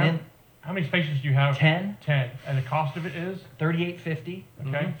How- then How many spaces do you have? 10, 10. And the cost of it is? $38.50,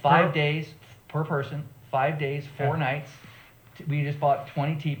 Okay. 5 Per- days per person, 5 days, 4 Okay. nights. We just bought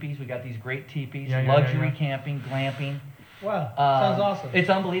 20 teepees. We got these great teepees, Yeah, luxury yeah. camping, glamping. Wow, sounds Um, awesome. It's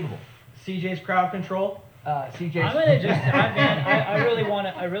unbelievable. CJ's crowd control. CJ's. I'm gonna just, I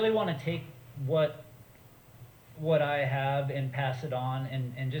really wanna take what I have and pass it on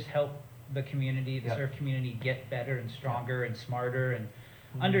and just help the community, the Yep. surf community get better and stronger and smarter and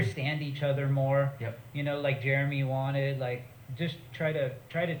understand each other more. Yep. You know, like Jeremy wanted, like just try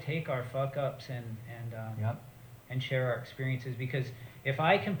to take our fuck ups Yep. and share our experiences, because if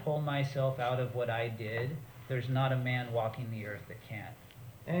I can pull myself out of what I did, there's not a man walking the earth that can't.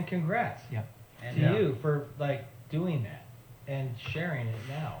 And congrats Yep. And to Yeah. you for like doing that and sharing it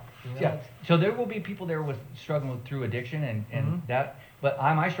now. You know? Yeah. So there will be people there with struggling through addiction and Mhm. that, but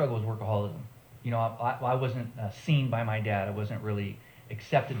my struggle was workaholism. You know, I wasn't seen by my dad. I wasn't really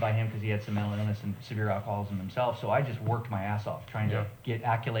accepted by him because he had some mental illness and severe alcoholism himself. So I just worked my ass off trying Yeah. to get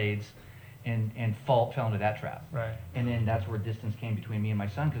accolades and fell into that trap. Right. And then that's where distance came between me and my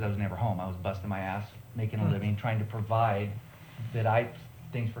son because I was never home. I was busting my ass, making a Hmm. living, trying to provide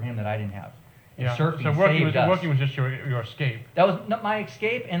things for him that I didn't have. And Yeah. surfing So saved us. working was just your escape. That was not my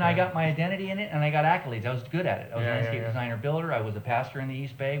escape, and I Yeah. got my identity in it, and I got accolades. I was good at it. I was Yeah, a yeah, landscape yeah. designer builder. I was a pastor in the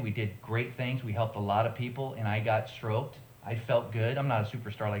East Bay. We did great things. We helped a lot of people, and I got stroked. I felt good. I'm not a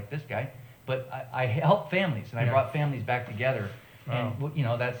superstar like this guy, but I helped families, and I Yeah. brought families back together. And Wow. you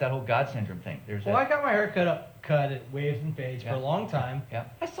know, that's that whole God syndrome thing. There's Well, I that. got my hair cut at Waves and Fades for Yeah. a long time. Yeah.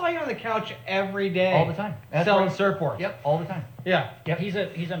 I saw you on the couch every day. All the time. That's selling right. surfboards. Yep, all the time. Yeah. Yep. he's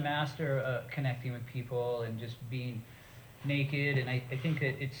a master connecting with people and just being naked, and I think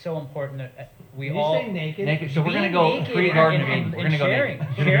that it's so important that we Did all you say naked? Naked. So we're gonna being go naked pre-garden and- again. and We're gonna go sharing,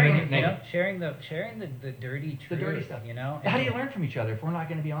 naked. sharing, Naked. you know, sharing the dirty truth, The dirty stuff. you know. How do you And- learn from each other if we're not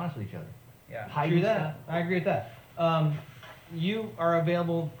going to be honest with each other? Yeah. Hiding True that. stuff. I agree with that. You are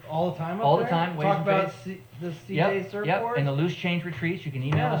available all the time up All the there? time, Waves Talk and about Fades. the CJ Yep, surfboard. and the Loose Change Retreats. You can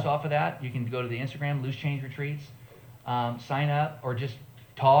email Yeah. us off of that. You can go to the Instagram, Loose Change Retreats, sign up, or just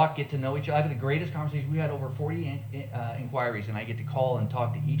talk, get to know each other. I've had the greatest conversations. We had over 40 inquiries, and I get to call and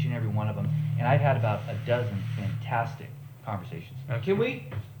talk to each and every one of them. And I've had about a dozen fantastic conversations. That's Can good. we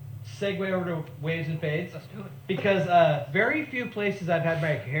segue over to Waves and Fades? Let's do it. Because very few places I've had my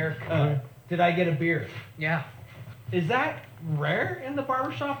hair cut did I get a beard. Yeah. Is that rare in the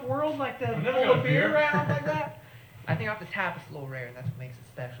barbershop world? Like to I've never pull got a a beard beard. around like that? I think off the tap it's a little rare, and that's what makes it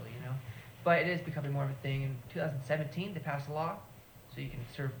special, you know. But it is becoming more of a thing. In 2017, they passed a law, so you can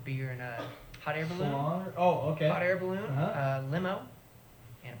serve beer in a hot air balloon, Salon? Oh, okay. hot air balloon, Uh-huh. limo,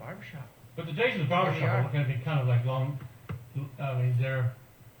 and a barbershop. But the days of the Here we barbershop are. are going to be kind of like long. I mean, they're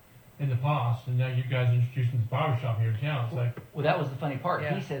in the past, and now you guys are introducing the barbershop here in town. It's like, Well, that was the funny part.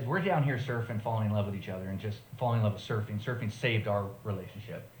 Yeah. He says, we're down here surfing, falling in love with each other, and just falling in love with surfing. Surfing saved our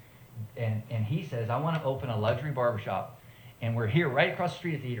relationship. And he says, I want to open a luxury barbershop, and we're here right across the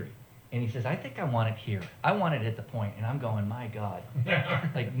street at the eatery. And he says, I think I want it here. I want it at the point. And I'm going, my God.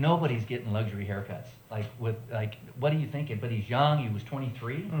 Like, nobody's getting luxury haircuts. Like, what are you thinking? But he's young. He was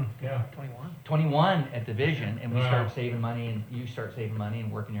 23. yeah. 21. 21 at the Vision, and we Wow. start saving money, and you start saving money and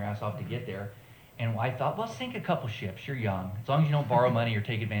working your ass off to get there. And I thought, well, sink a couple ships. You're young. As long as you don't borrow money or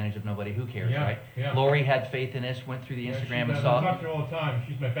take advantage of nobody, who cares, Yeah, right? yeah. Lori had faith in us, went through the Yeah, she Instagram and does. I saw. talk to her all the time.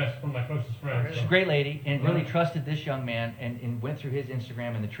 She's one of my closest friends. really? She's a great lady and really Right. trusted this young man and went through his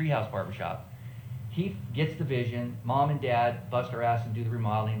Instagram in the Treehouse Barbershop. He gets the vision. Mom and dad bust our ass and do the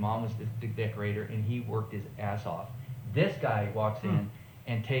remodeling. Mom was the decorator, and he worked his ass off. This guy walks in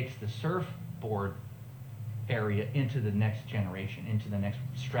and takes the surfboard area into the next generation, into the next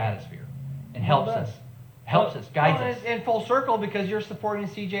stratosphere, and helps Well done. us, guides Well, us. it's in full circle because you're supporting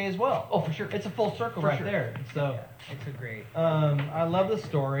CJ as well. Oh, for sure. It's a full circle For right sure. there. So, Yeah, it's a great. I love the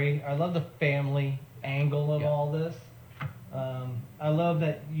story. I love the family angle of Yeah. all this. I love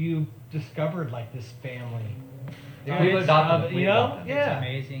that you discovered like this family. We It's, adopted them. you We know, adopted them. It's yeah.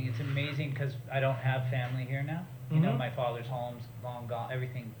 amazing. It's amazing because I don't have family here now. You know, Mhm. my father's home's long gone.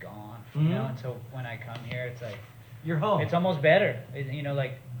 Everything's gone. Mhm. You know, and so when I come here, it's like You're home. it's almost better. You know,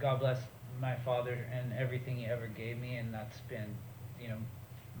 like God bless my father and everything he ever gave me, and that's been, you know,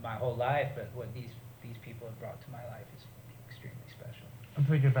 my whole life. But what these people have brought to my life is extremely special. I'm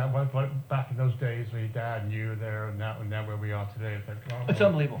thinking about what back in those days when your dad and you were there, and now where we are today. It's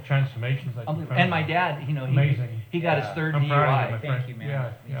unbelievable. Transformations. Like Unbelievable. And my dad, you know, Amazing. he got his Yeah. third I'm proud of you, my DUI friend. Thank you,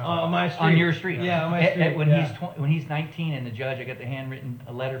 man. Yeah. On my street. on your street. Yeah, on my street. When yeah. when he's 19 and the judge, I got the handwritten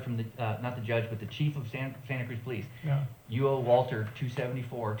a letter from the not the judge but the chief of Santa Cruz Police. Yeah. You owe Walter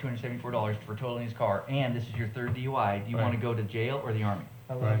 $274 for totaling his car, and this is your third DUI. Do you Right. want to go to jail or the army?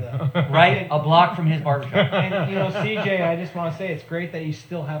 I love Right. that. Right, a block from his barbershop. And you know, CJ, I just want to say it's great that you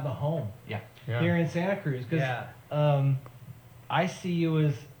still have the home Yeah. here in Santa Cruz because Yeah. I see you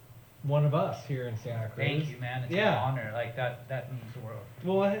as one of us here in Santa Cruz. Thank you, man. It's Yeah. an honor. Like that means the world.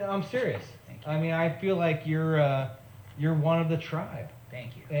 Well, I'm serious. Thank you. I mean, I feel like you're one of the tribe,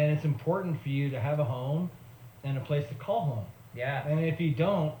 Thank you. and it's important for you to have a home and a place to call home. Yeah. And if you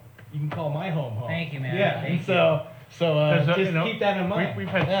don't, you can call my home home. Thank you, man. Yeah. Thank and you. so There's a- just you know, keep that in mind. We've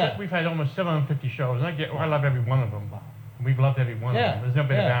had Yeah. we've had almost 750 shows, and I love every one of them. We've loved every one Yeah, of them. There's never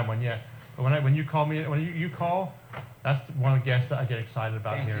been yeah. a bad one yet. But when you call me, when you call, that's one of the guests that I get excited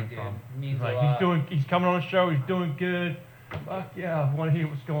about Thank you, hearing dude. from. It means He's a like, lot. he's coming on the show, he's doing good. Fuck yeah, I want to hear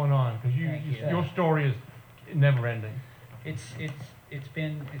what's going on because Thank you. your story is never ending. It's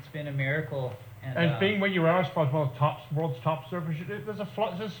been a miracle. And being where you are, as far as one of the world's top surfers, there's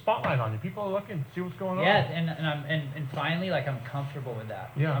a spotlight on you. People are looking, see what's going on. Yeah, and finally, like, I'm comfortable with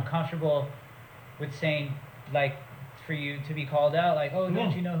that. Yeah. I'm comfortable with saying, like, for you to be called out, like, oh,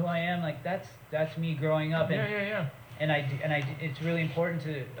 don't Yeah. you know who I am? Like, that's me growing up. And, Yeah. and it's really important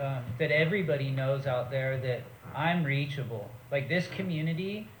to that everybody knows out there that I'm reachable. Like, this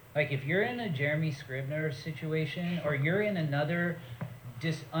community, like, if you're in a Jeremy Scribner situation or you're in another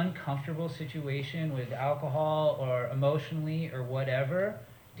just uncomfortable situation with alcohol or emotionally or whatever,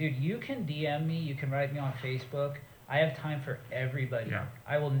 dude, you can DM me, you can write me on Facebook. I have time for everybody. Yeah.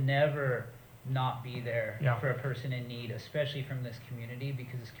 I will never not be there Yeah. for a person in need, especially from this community,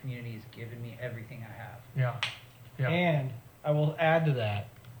 because this community has given me everything I have. Yeah. And I will add to that,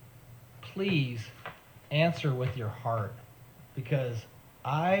 please answer with your heart, because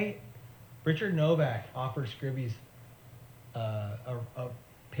Richard Novak offered Scribby's a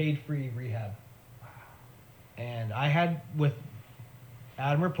paid free rehab. And I had with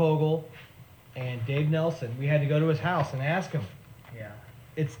Adam Rapogel and Dave Nelson, we had to go to his house and ask him, Yeah.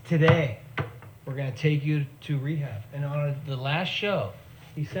 it's today. We're going to take you to rehab. And on the last show,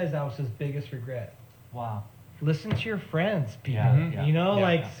 he says that was his biggest regret. Wow. Listen to your friends, people. Yeah, Mhm. yeah, You know, yeah,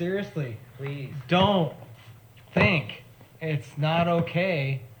 like, yeah. seriously, Please. don't think it's not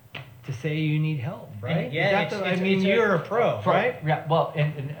okay to say you need help, right? yeah, Is that it's I mean, a- you're a pro, right? Yeah. Well,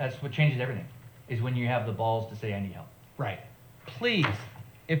 and that's what changes everything, is when you have the balls to say I need help. Right. Please,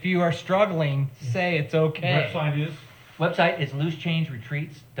 if you are struggling, say it's okay. Website is. Website is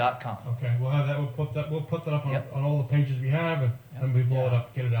loosechangeretreats.com. Okay, we'll have that. We'll put that up Yep. on all the pages we have, and we blow it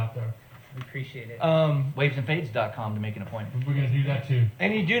up, get it out there. We appreciate it. Wavesandfades.com to make an appointment. We're gonna do that too.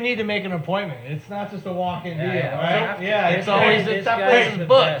 And you do need to make an appointment. It's not just a walk-in Yeah, deal, yeah. right? So- Yeah, This it's guy- always this it's that guy place is is the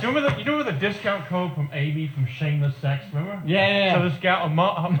booked. best. Do you remember the discount code from Amy from Shameless Sex? Remember? Yeah. So this gal,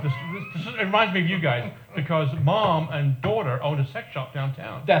 this it reminds me of you guys because mom and daughter owned a sex shop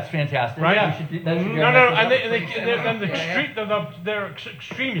downtown. That's fantastic. Right? Yeah, we should, that should be No, our no, next and one. they're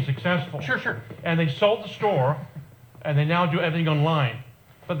extremely successful. Sure. And they sold the store, and they now do everything online.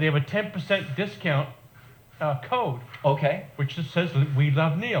 But they have a 10% discount code, Okay. which just says "We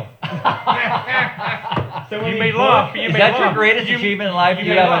love Neil." So You may laugh, but you Is may that laugh. your greatest You- achievement in life? you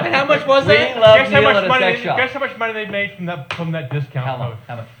You may have laugh. a- And how much was we that? love Guess how Neil at much a money? sex shop. Guess how much money they made from that discount How code? much?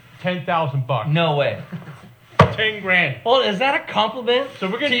 How much? $10,000. No way. 10 grand. Well, is that a compliment So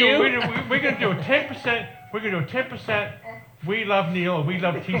we're gonna to do you? we're gonna do a 10%. We're gonna do a 10%. We love Neil or we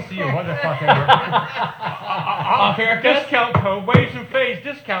love TC or what the fuck ever. haircut? Discount code, Waves and Fades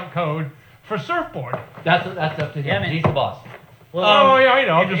discount code for surfboard. That's up to him. Yeah, man. He's the boss. Well, Oh yeah, I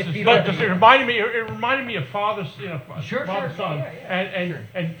know. if Just people- it reminded me. It reminded me of father, Sure, father sure, son, yeah.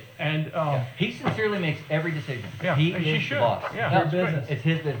 and He sincerely makes every decision. Yeah, He and she is should. the boss. Yeah, Your that's great. business. It's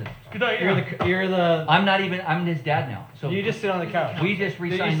his business. good idea. You're the I'm his dad now. So you just sit on the couch. we just you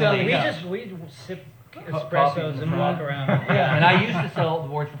re-signed sell the the we lease. couch? we sip coffee in espressos the and walk front. around. Yeah. And I used to sell the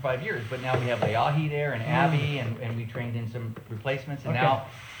boards for 5 years, but now we have Leahi there and Abby, and we trained in some replacements, and Okay. now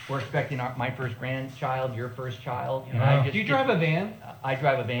we're expecting my first grandchild, your first child. And Wow. I just Do you drive a van? I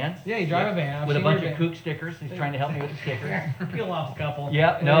drive a van. Yeah, you drive a van. I've With a seen bunch your of van. kook stickers. He's trying to help me with the stickers. Peel off a couple.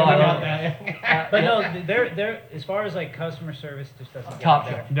 Yep, no, Yeah, I we got don't. that. But no, they're as far as like customer service, just doesn't get Top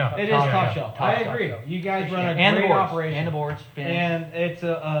there. shelf. No. It is Top top shelf. shelf. Top I shelf. agree. You guys run a And the great boards. operation. And the boards. Finish. And it's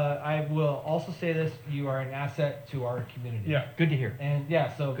I will also say this: you are an asset to our community. Yeah. Good to hear. And yeah,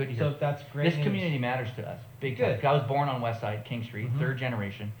 so Good to so hear. that's great. This news. community matters to us. Big Good. time. I was born on West Side, King Street, Mhm. third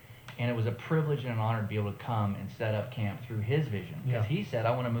generation, and it was a privilege and an honor to be able to come and set up camp through his vision. Because Yeah. he said,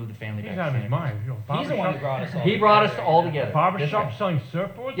 I want to move the family He's back out of to his Santa Cruz. mind. You know, He's the one who brought us all. He brought us together, all you know? together. Barbershop This selling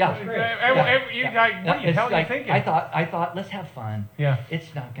surfboards? Yeah. Every- Great. every- you Yeah. like, what the It's hell are you like, thinking? I thought, let's have fun. Yeah.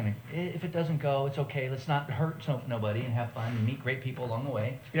 It's not gonna. If it doesn't go, it's okay. Let's not hurt nobody and have fun and meet great people along the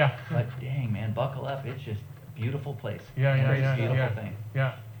way. Yeah. But dang, man, buckle up. It's just a beautiful place. Yeah, yeah, It's a yeah, beautiful yeah. thing.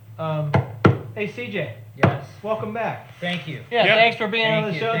 Yeah. Hey, CJ, Yes. welcome back. Thank you. Yeah, Yep. thanks for being on Thank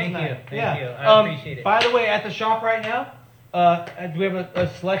the you, show thank you, tonight. thank yeah. you. I appreciate it. By the way, at the shop right now, do we have a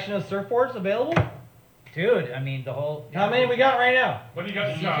selection of surfboards available? Dude, I mean, the whole. How many we got right now? What do you got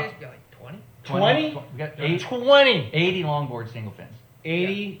in the shop? DJs, got like 20? 20? We got 20. 80 longboard single fins.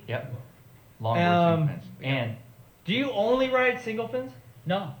 80. Yep. Longboard single fins. yeah. And Do you only ride single fins?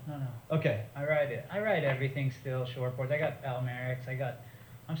 No, no, no. Okay. I ride it. I ride everything still. Shortboards. I got Almerics.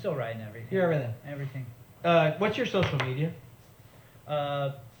 I'm still riding everything. You're everything. Everything. What's your social media?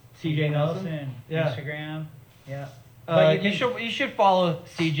 CJ Nelson? Yeah. Instagram. Yeah. You should follow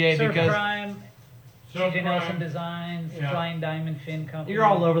CJ Surf because Crime. Surf CJ Nelson Crime. Designs. Yeah. Flying Diamond Fin Company. you're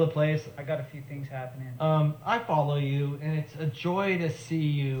all over the place. I got a few things happening. I follow you, and it's a joy to see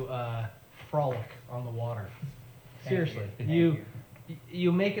you frolic on the water. Thank Seriously, you. Thank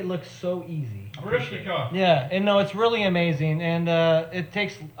you make it look so easy. Barishnikov. Yeah, and no, it's really amazing, and it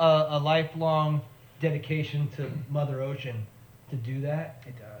takes a lifelong dedication to Mother Ocean to do that.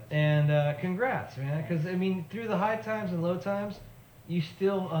 It does. And congrats, man, because I mean, through the high times and low times, you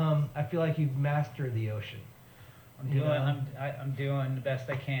still, I feel like you've mastered the ocean. You know? I'm doing the best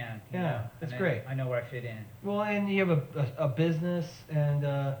I can. you Yeah, know, that's and great. I know where I fit in. Well, and you have a business, and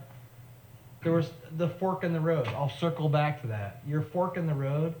there was the fork in the road. I'll circle back to that. Your fork in the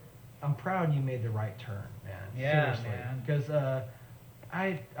road. I'm proud you made the right turn, man. Yeah, Seriously, man. because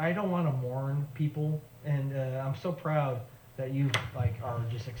I don't want to mourn people, and I'm so proud that you like are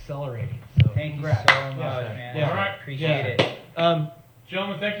just accelerating. So Thank you congrats. so much, Yeah. man. Yeah. All right. Appreciate Yeah. it.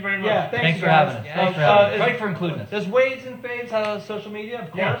 Gentlemen, thank you very much. Yeah, thanks you for guys. having us. Yeah, Thanks for Uh, having us. is- Thanks for including us. Does Waves and Fades have social media?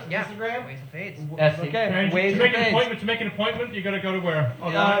 Of course, Yeah. Yeah. Instagram. Waves and Fades. SC. Okay, And Waves to and make an Fades. appointment, you gotta go to where?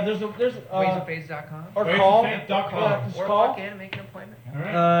 Online? There's Wavesandfades.com. or Waves call. and Fades dot com. Just Or call. walk in and make an appointment. All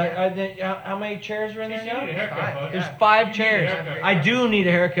right. How many chairs are in there You need a now? haircut, Five, bud. There's yeah. 5 You chairs. need a haircut. I do need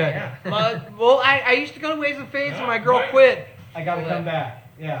a haircut. Yeah. Well, I used to go to Waves and Fades when my girl Right. quit. I gotta Well, come back.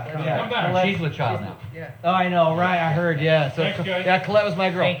 Yeah. Come yeah. back. Colette- She's with child now. Yeah. Oh, I know, right? I heard. Yeah. So Thanks, guys. yeah, Colette was my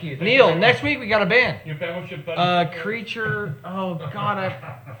girl. Thank you. Thank Neil, you very next much. week we got a band. Your fellowship, buddy. Creature. Oh God, I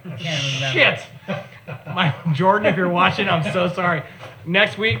Can't remember. shit. My Jordan, if you're watching, I'm so sorry.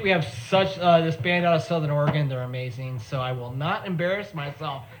 Next week we have such this band out of Southern Oregon. They're amazing. So I will not embarrass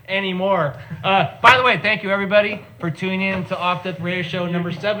myself anymore. By the way, thank you everybody for tuning in to Off Death Radio Show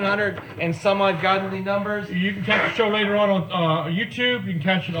number 700 and some ungodly numbers. You can catch the show later on YouTube. You can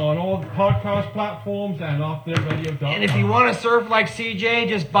catch it on all the podcast platforms and offtheirradio.com. And if you want to surf like CJ,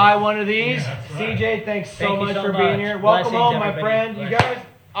 just buy one of these. Yeah, that's right. CJ, thanks so Thank you much so for much. being here. Welcome Blessings, home, my everybody. friend. You Blessings. guys,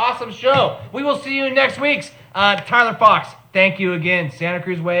 awesome show. We will see you next week's Tyler Fox. Thank you again. Santa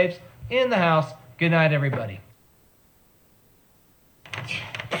Cruz Waves in the house. Good night, everybody. All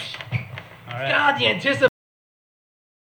right. God, the anticipation.